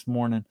pushed it this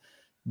morning.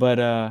 But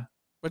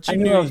But I you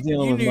knew I was knew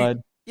dealing with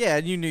mud. yeah,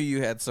 and you knew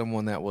you had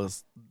someone that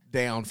was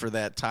down for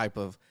that type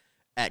of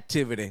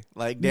activity,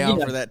 like down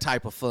Yeah. for that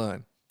type of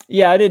fun.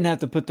 Yeah, I didn't have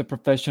to put the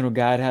professional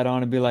guide hat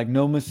on and be like,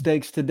 no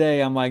mistakes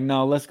today. I'm like,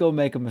 no, let's go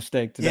make a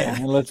mistake today. Yeah,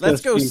 And let's go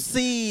let's go see.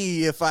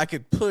 see if I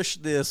could push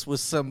this with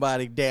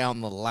somebody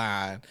down the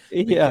line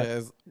Yeah.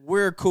 because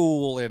we're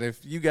cool, and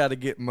if you got to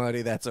get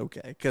muddy, that's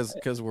okay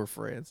because we're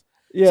friends.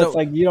 Yeah, it's So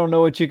like you don't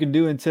know what you can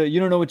do until you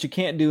don't know what you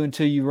can't do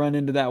until you run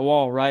into that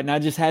wall, right? And I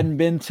just hadn't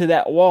been to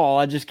that wall.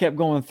 I just kept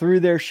going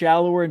through there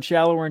shallower and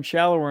shallower and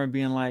shallower and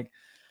being like,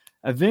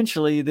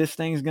 eventually this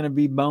thing's going to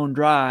be bone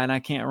dry and I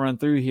can't run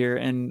through here.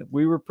 And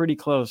we were pretty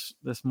close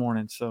this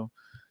morning. So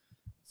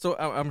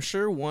I'm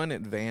sure one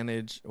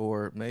advantage,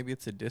 or maybe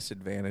it's a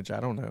disadvantage, I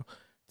don't know,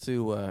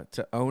 to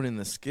owning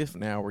the skiff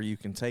now, where you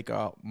can take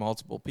out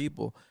multiple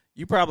people.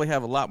 You probably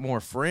have a lot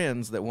more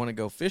friends that want to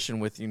go fishing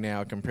with you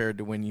now compared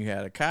to when you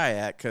had a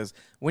kayak. Because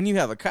when you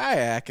have a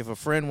kayak, if a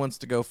friend wants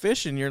to go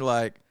fishing, you're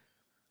like,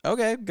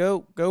 okay,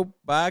 go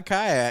buy a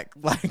kayak,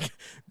 like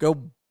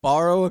go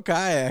borrow a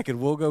kayak and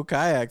we'll go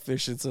kayak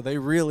fishing. So they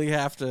really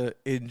have to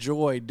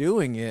enjoy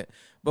doing it.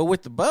 But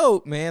with the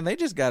boat, man, they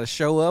just got to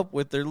show up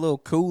with their little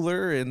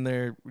cooler and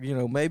their,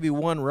 maybe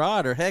one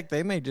rod, or heck,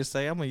 they may just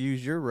say, I'm going to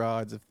use your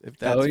rods if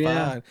that's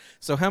fine.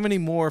 So how many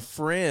more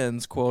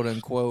friends, quote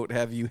unquote,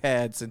 have you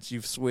had since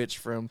you've switched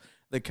from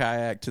the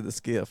kayak to the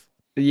skiff?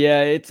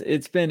 yeah,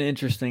 it's been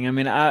interesting. I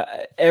mean,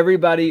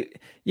 everybody,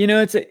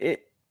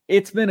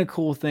 it's been a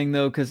cool thing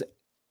though, because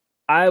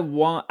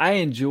I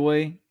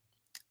enjoy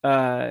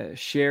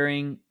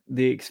sharing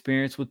the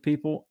experience with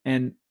people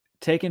and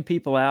taking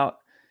people out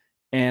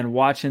and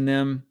watching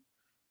them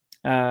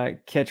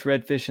catch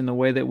redfish in the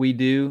way that we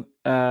do.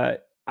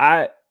 The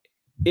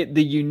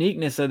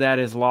uniqueness of that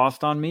is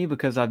lost on me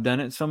because I've done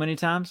it so many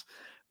times.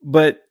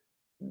 But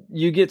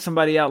you get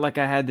somebody out like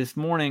I had this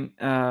morning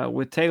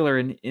with Taylor,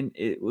 and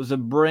it was a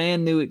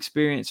brand new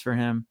experience for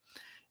him,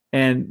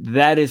 and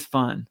that is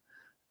fun.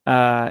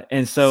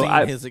 And so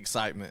seeing his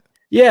excitement.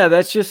 Yeah,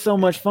 that's just so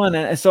much fun.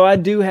 And so I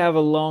do have a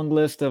long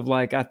list of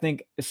I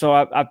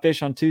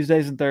fish on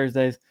Tuesdays and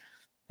Thursdays,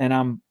 and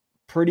I'm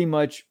pretty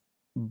much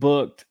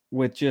booked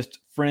with just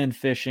friend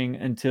fishing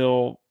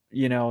until,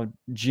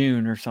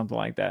 June or something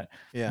like that.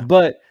 Yeah.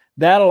 But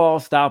that'll all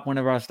stop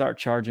whenever I start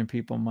charging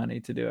people money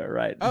to do it,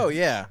 right? Oh,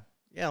 yeah.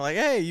 Yeah, like,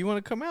 hey, you want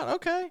to come out?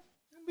 Okay.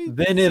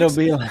 Then it'll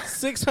be like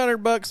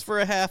 $600 for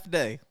a half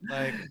day.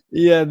 Like,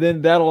 yeah,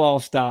 then that'll all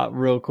stop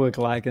real quick,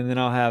 and then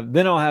I'll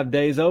have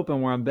days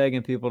open where I'm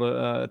begging people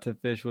to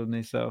fish with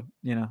me. So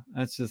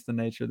that's just the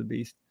nature of the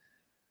beast.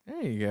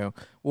 There you go.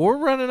 Well, we're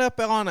running up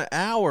on an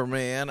hour,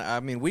 man.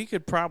 I mean, we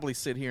could probably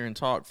sit here and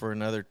talk for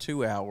another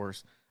 2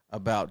 hours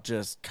about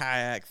just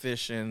kayak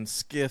fishing,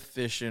 skiff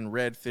fishing,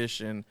 red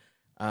fishing.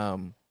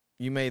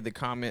 You made the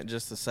comment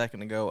just a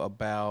second ago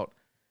about,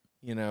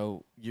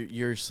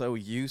 you're so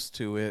used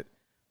to it.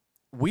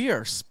 We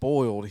are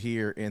spoiled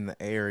here in the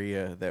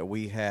area that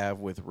we have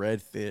with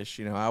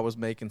redfish. I was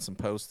making some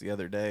posts the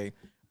other day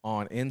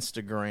on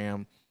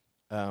Instagram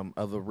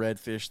of the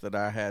redfish that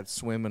I had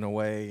swimming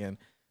away, and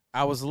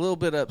I was a little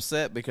bit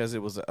upset because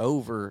it was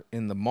over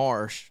in the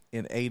marsh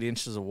in 8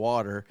 inches of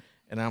water,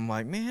 and I'm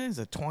like, man, it's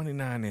a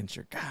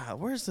 29-incher. God,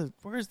 where's the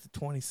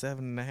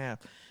 27 and a half?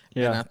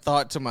 Yeah. And I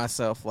thought to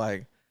myself,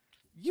 like,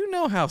 you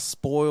know how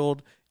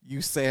spoiled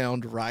you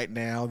sound right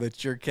now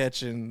that you're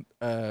catching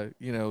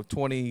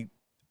 28,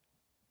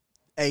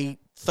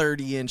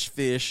 30-inch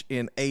fish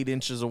in 8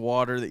 inches of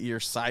water that you're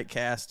sight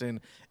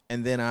casting.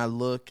 And then I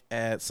look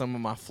at some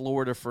of my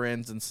Florida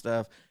friends and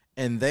stuff,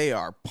 and they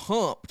are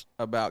pumped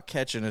about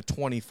catching a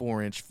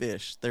 24-inch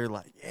fish. They're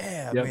like,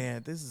 yeah, Yep.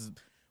 man,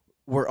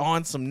 we're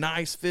on some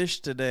nice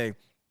fish today.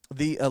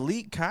 The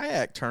Elite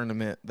Kayak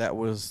Tournament that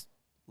was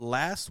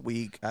last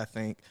week, I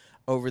think,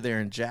 over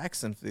there in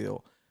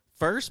Jacksonville,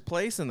 first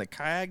place in the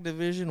kayak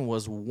division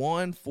was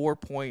one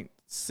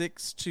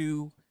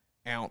 4.62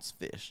 ounce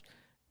fish.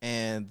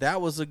 And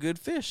that was a good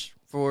fish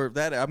for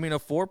that. I mean, a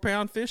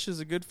 4-pound fish is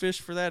a good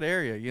fish for that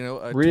area.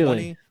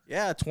 Really?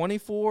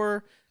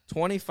 24,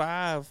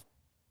 25.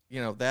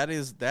 That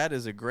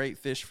is a great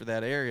fish for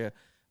that area.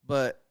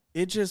 But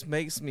it just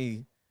makes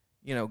me,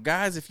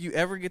 guys, if you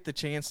ever get the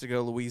chance to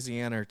go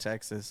Louisiana or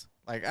Texas,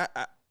 like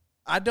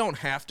I don't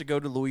have to go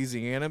to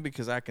Louisiana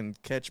because I can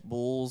catch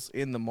bulls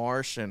in the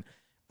marsh, and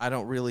I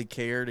don't really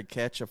care to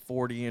catch a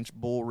 40-inch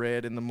bull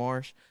red in the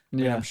marsh. I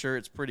mean, I'm sure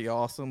it's pretty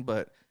awesome,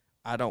 but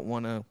I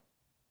don't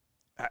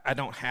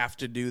have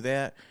to do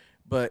that.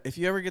 But if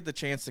you ever get the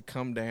chance to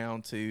come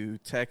down to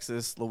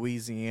Texas,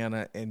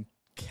 Louisiana, and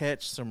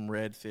catch some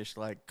redfish,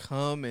 like,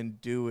 come and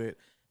do it.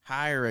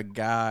 Hire a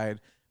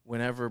guide.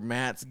 Whenever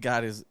Matt's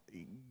got his,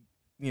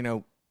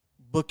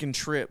 booking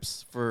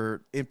trips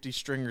for Empty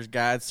Stringers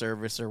Guide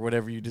Service or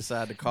whatever you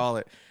decide to call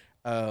it,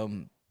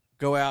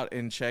 go out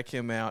and check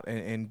him out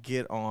and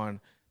get on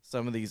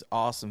some of these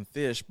awesome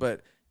fish.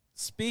 But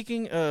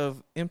Speaking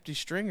of empty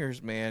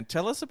stringers, man,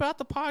 tell us about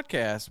the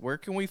podcast. Where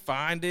can we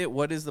find it?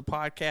 What is the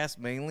podcast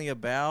mainly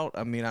about?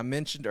 I mean, I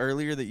mentioned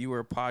earlier that you were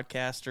a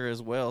podcaster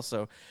as well,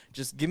 so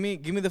just give me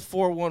the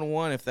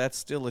 411 if that's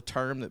still a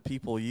term that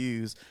people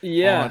use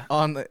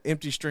on the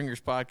Empty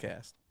Stringers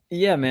podcast.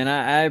 Yeah, man,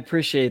 I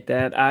appreciate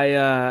that.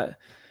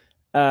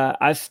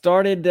 I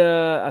started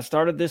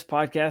this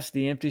podcast,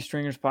 the Empty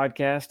Stringers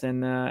podcast,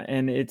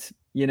 and it's,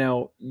 you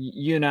know,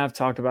 you and I have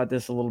talked about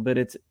this a little bit.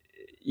 It's,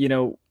 you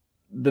know,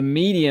 the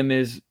medium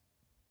is,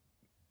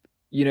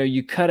 you know,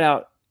 you cut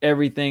out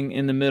everything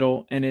in the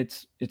middle, and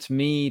it's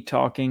me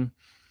talking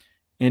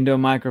into a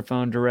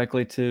microphone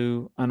directly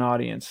to an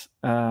audience,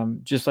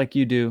 just like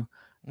you do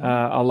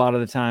a lot of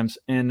the times.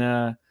 And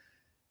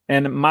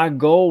my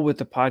goal with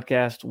the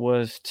podcast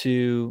was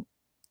to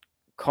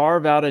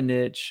carve out a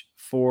niche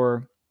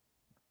for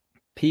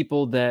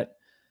people that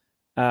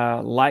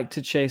like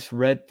to chase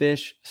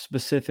redfish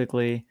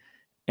specifically,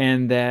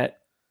 and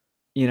that,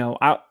 you know,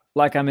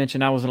 like I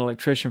mentioned, I was an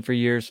electrician for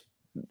years.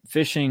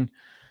 Fishing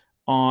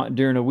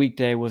during a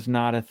weekday was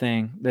not a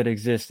thing that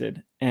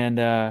existed, and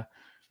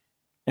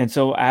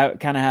so I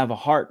kind of have a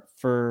heart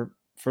for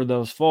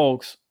those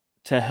folks,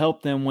 to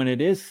help them when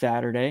it is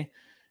Saturday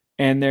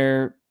and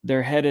they're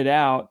headed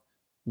out.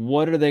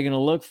 What are they going to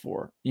look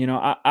for? You know,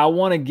 I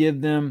want to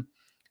give them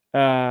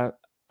a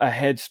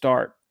head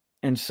start,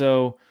 and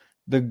so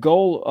the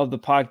goal of the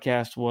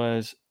podcast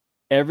was,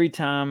 every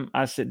time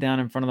I sit down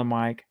in front of the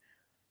mic,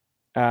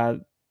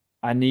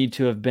 I need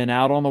to have been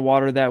out on the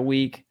water that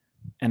week,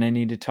 and I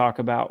need to talk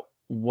about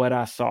what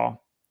I saw.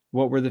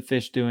 What were the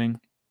fish doing?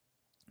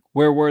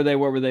 Where were they?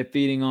 What were they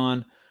feeding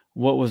on?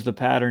 What was the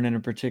pattern in a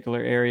particular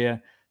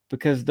area?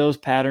 Because those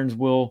patterns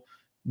will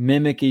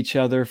mimic each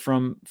other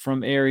from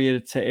area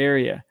to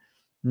area.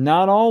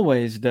 Not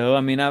always, though. I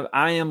mean,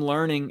 I am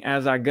learning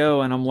as I go,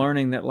 and I'm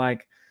learning that,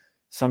 like,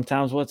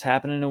 sometimes what's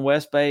happening in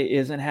West Bay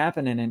isn't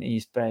happening in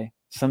East Bay.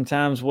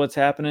 Sometimes what's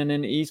happening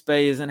in East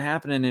Bay isn't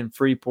happening in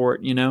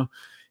Freeport. You know,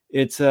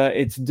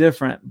 it's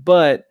different.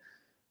 But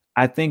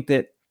I think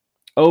that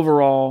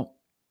overall,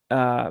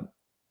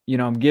 you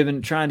know,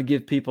 I'm trying to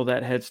give people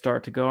that head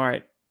start to go, all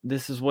right,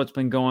 this is what's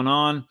been going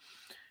on.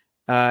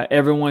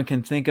 Everyone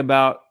can think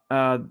about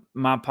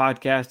my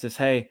podcast as,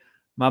 hey,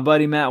 my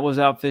buddy Matt was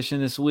out fishing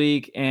this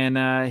week,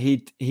 and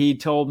he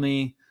told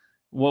me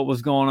what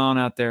was going on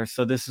out there.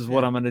 So this is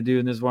what I'm going to do,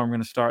 and this is where I'm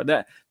going to start.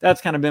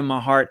 That's kind of been my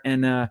heart.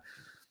 And,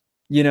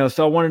 you know,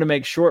 so I wanted to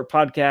make short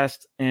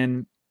podcasts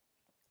and,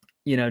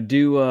 you know,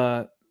 do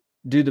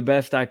the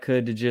best I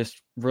could to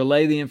just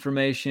relay the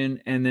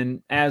information. And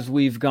then as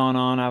we've gone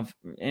on, I've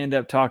ended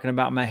up talking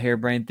about my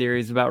harebrained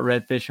theories about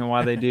redfish and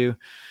why they do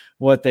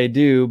what they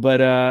do.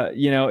 But,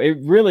 you know, it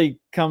really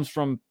comes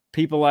from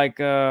people like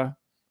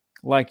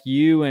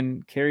you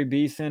and Carrie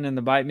Beeson and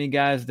the Bite Me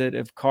guys that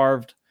have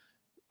carved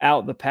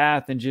out the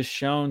path and just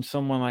shown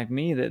someone like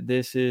me that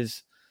this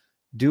is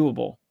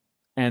doable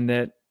and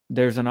that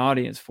there's an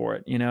audience for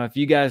it. You know, if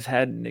you guys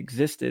hadn't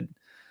existed,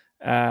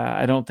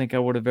 I don't think I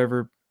would have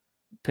ever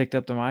picked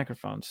up the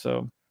microphone.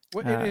 So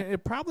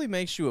it probably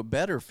makes you a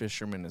better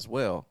fisherman as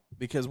well,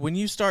 because when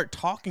you start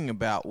talking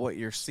about what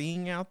you're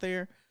seeing out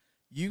there,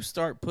 you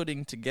start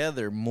putting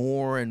together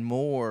more and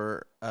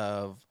more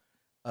of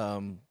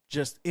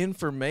just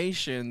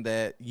information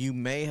that you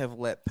may have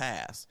let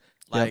pass.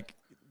 Like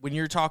when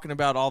you're talking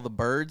about all the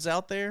birds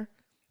out there,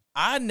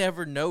 I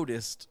never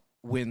noticed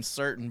when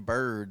certain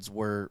birds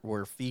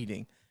were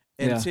feeding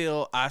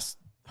until I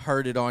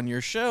heard it on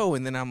your show,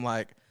 and then I'm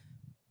like,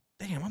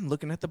 damn, I'm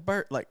looking at the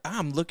bird. Like,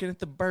 I'm looking at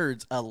the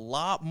birds a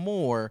lot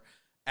more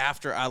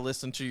after I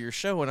listened to your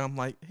show, and I'm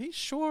like, he's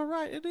sure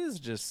right. It is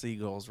just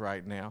seagulls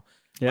right now.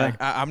 Yeah. Like,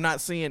 I'm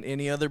not seeing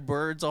any other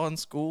birds on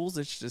schools.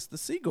 It's just the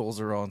seagulls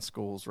are on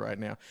schools right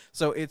now.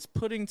 So it's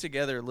putting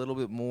together a little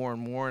bit more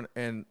and more.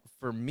 And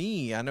for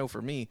me, I know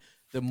for me,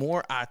 the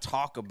more I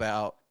talk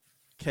about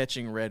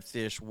catching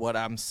redfish, what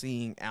I'm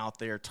seeing out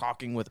there,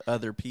 talking with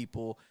other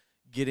people,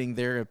 getting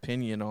their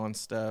opinion on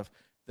stuff,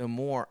 the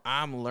more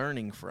I'm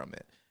learning from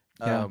it.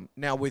 Yeah.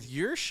 Now, with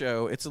your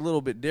show, it's a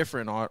little bit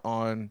different.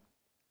 On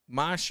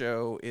my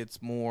show, it's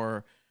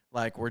more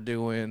like we're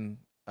doing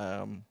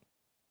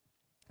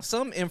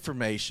some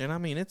information. I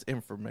mean, it's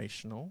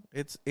informational.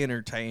 It's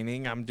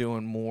entertaining. I'm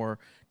doing more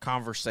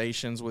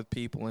conversations with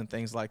people and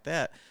things like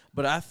that.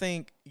 But I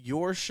think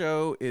your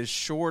show is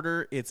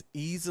shorter. It's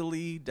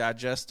easily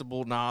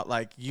digestible. Not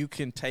like you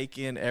can take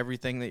in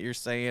everything that you're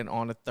saying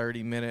on a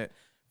 30-minute,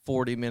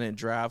 40-minute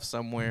drive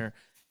somewhere.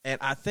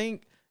 And I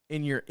think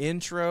in your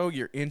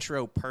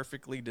intro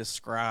perfectly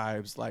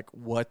describes like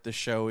what the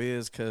show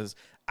is, because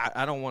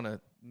I don't want to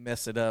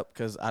mess it up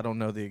because I don't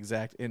know the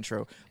exact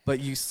intro.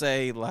 But you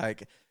say,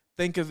 like,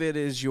 think of it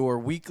as your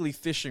weekly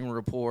fishing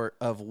report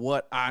of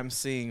what I'm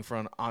seeing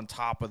from on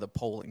top of the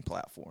polling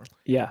platform.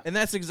 Yeah. And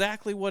that's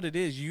exactly what it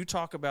is. You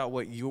talk about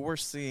what you're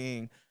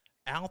seeing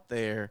out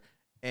there,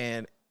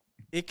 and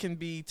it can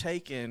be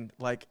taken,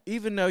 like,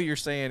 even though you're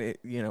saying it,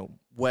 you know,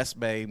 West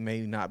Bay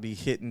may not be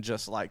hitting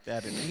just like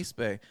that in East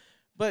Bay,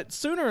 but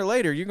sooner or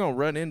later you're going to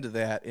run into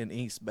that in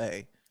East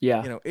Bay.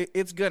 Yeah. You know,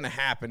 it's going to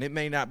happen. It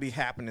may not be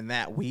happening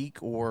that week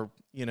or,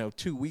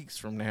 2 weeks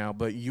from now,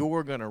 but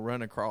you're going to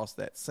run across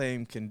that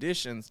same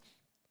conditions.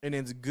 And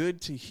it's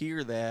good to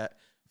hear that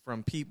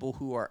from people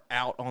who are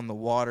out on the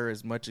water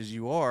as much as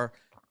you are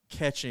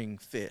catching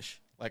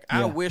fish. Like,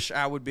 I wish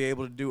I would be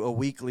able to do a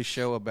weekly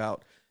show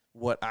about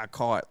what I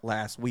caught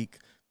last week.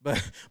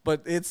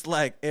 But it's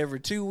like every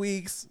 2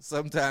 weeks,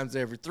 sometimes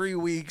every 3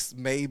 weeks,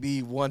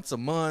 maybe once a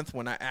month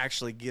when I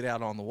actually get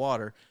out on the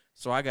water.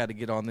 So I got to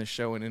get on this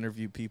show and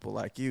interview people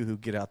like you who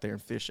get out there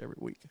and fish every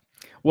week.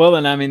 Well,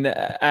 and I mean,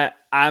 I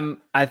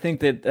think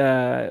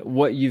that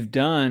what you've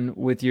done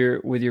with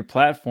your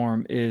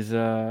platform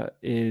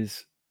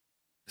is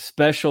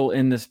special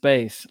in the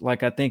space.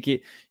 Like, I think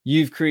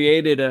you've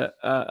created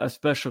a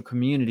special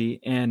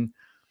community, and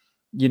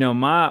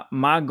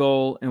my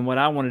goal and what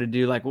I wanted to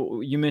do, like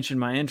you mentioned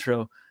my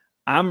intro,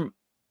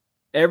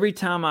 every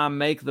time I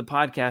make the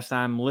podcast,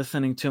 I'm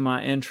listening to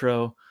my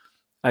intro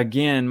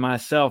again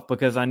myself,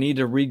 because I need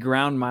to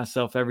reground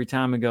myself every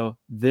time and go,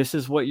 this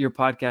is what your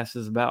podcast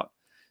is about.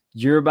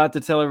 You're about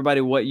to tell everybody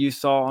what you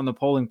saw on the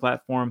polling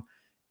platform.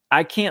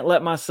 I can't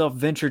let myself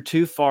venture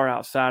too far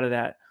outside of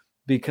that,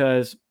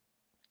 because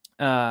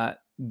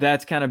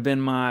that's kind of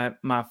been my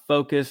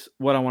focus,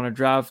 what I want to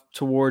drive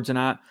towards. And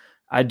I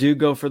do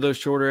go for those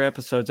shorter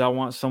episodes. I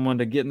want someone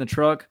to get in the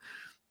truck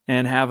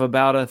and have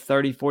about a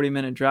 30-40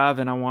 minute drive,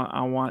 and I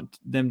want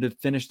them to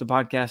finish the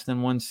podcast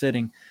in one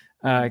sitting,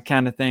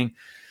 kind of thing.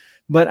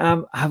 But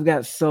I've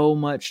got so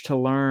much to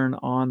learn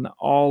on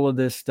all of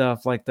this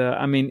stuff. Like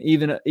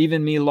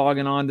even me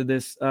logging on to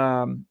this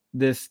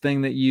this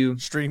thing that you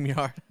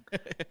StreamYard.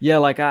 Yeah,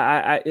 like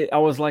I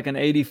was like an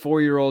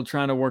 84-year-old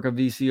trying to work a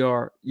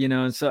VCR,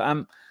 and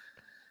so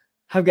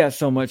I've got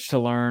so much to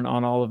learn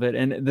on all of it.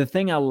 And the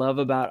thing I love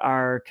about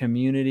our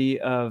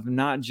community of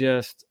not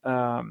just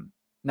podcasters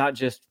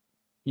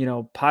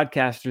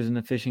in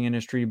the fishing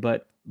industry,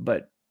 but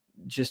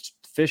just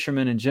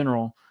fishermen in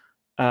general,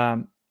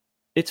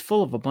 it's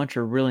full of a bunch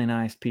of really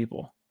nice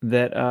people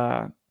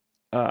that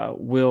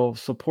will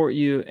support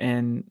you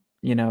and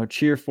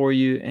cheer for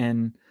you.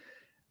 And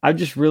I've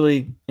just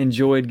really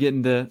enjoyed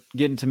getting to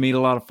meet a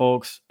lot of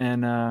folks,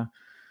 and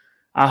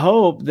I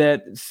hope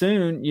that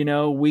soon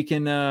we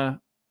can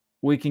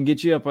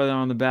get you up there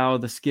on the bow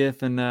of the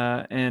skiff, and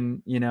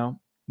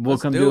we'll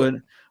come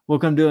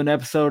do an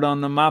episode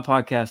on my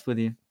podcast with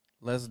you.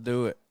 Let's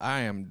do it.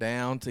 I am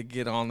down to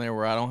get on there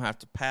where I don't have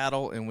to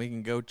paddle, and we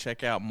can go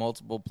check out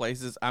multiple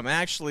places. I'm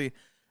actually,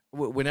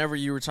 whenever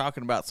you were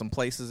talking about some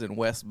places in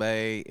West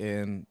Bay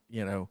and,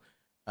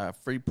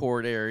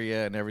 Freeport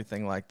area and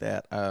everything like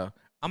that,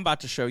 I'm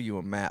about to show you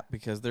a map,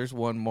 because there's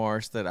one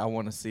marsh that I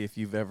want to see if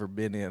you've ever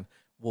been in.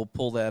 We'll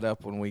pull that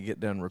up when we get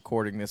done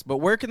recording this. But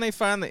where can they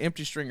find the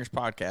Empty Stringers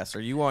podcast?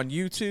 Are you on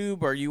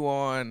YouTube? Are you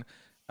on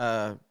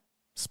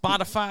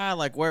Spotify?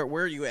 Like, where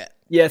are you at?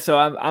 Yeah, so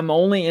I'm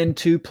only in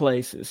 2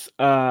 places,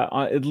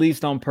 at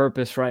least on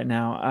purpose right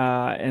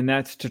now, and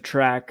that's to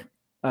track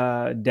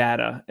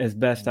data as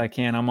best I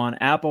can. I'm on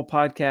Apple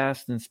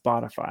Podcasts and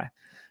Spotify.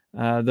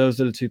 Those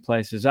are the 2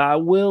 places. I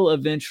will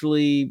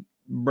eventually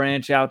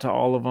branch out to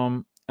all of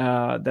them.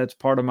 That's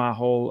part of my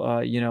whole,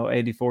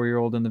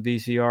 84-year-old in the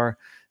VCR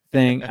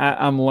thing.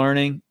 I'm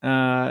learning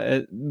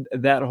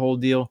that whole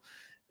deal.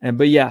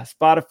 But yeah,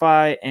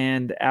 Spotify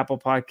and Apple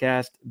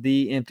Podcast,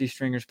 the Empty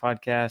Stringers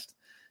podcast.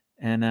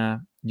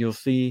 And you'll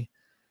see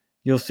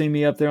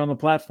me up there on the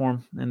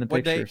platform in the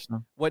pictures.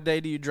 What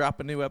day do you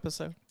drop a new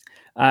episode?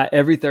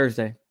 Every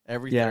Thursday.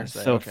 Thursday.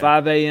 So okay.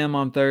 5 a.m.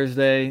 on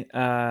Thursday.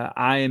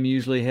 I am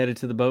usually headed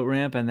to the boat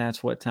ramp, and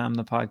that's what time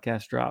the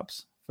podcast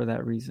drops for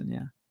that reason.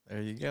 Yeah.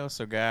 There you go.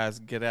 So guys,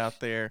 get out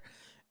there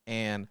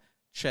and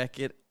check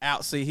it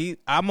out. See,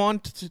 I'm on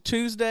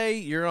Tuesday.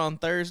 You're on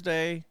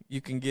Thursday.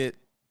 You can get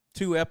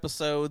 2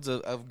 episodes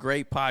of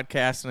great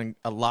podcasting and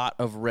a lot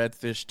of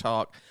redfish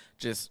talk.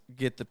 Just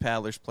get the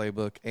Paddler's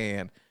Playbook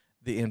and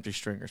the Empty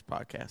Stringers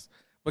podcast.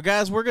 But,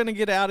 guys, we're going to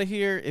get out of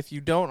here. If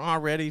you don't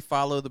already,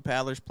 follow the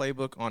Paddler's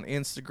Playbook on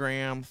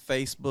Instagram,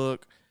 Facebook.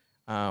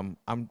 I'm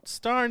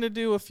starting to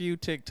do a few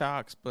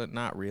TikToks, but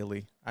not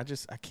really. I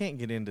can't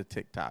get into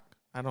TikTok.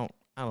 I don't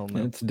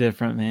know. It's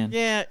different, man.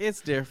 Yeah,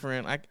 it's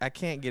different. I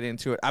can't get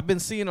into it. I've been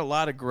seeing a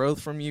lot of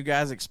growth from you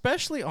guys,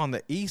 especially on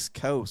the East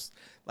Coast.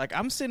 Like,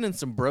 I'm sending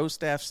some Bro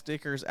Staff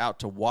stickers out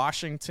to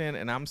Washington,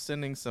 and I'm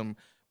sending some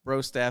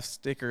Bro Staff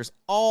stickers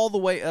all the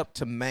way up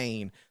to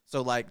Maine.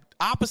 So, like,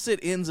 opposite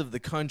ends of the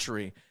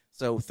country.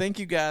 So, thank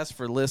you guys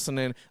for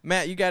listening.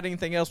 Matt, you got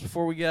anything else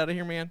before we get out of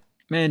here, man?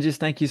 Man, just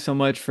thank you so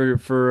much for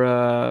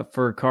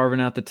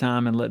carving out the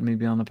time and letting me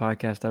be on the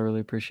podcast. I really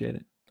appreciate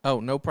it. Oh,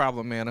 no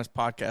problem, man. Us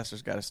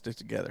podcasters got to stick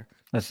together.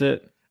 That's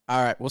it.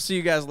 All right. We'll see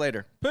you guys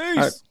later.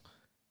 Peace.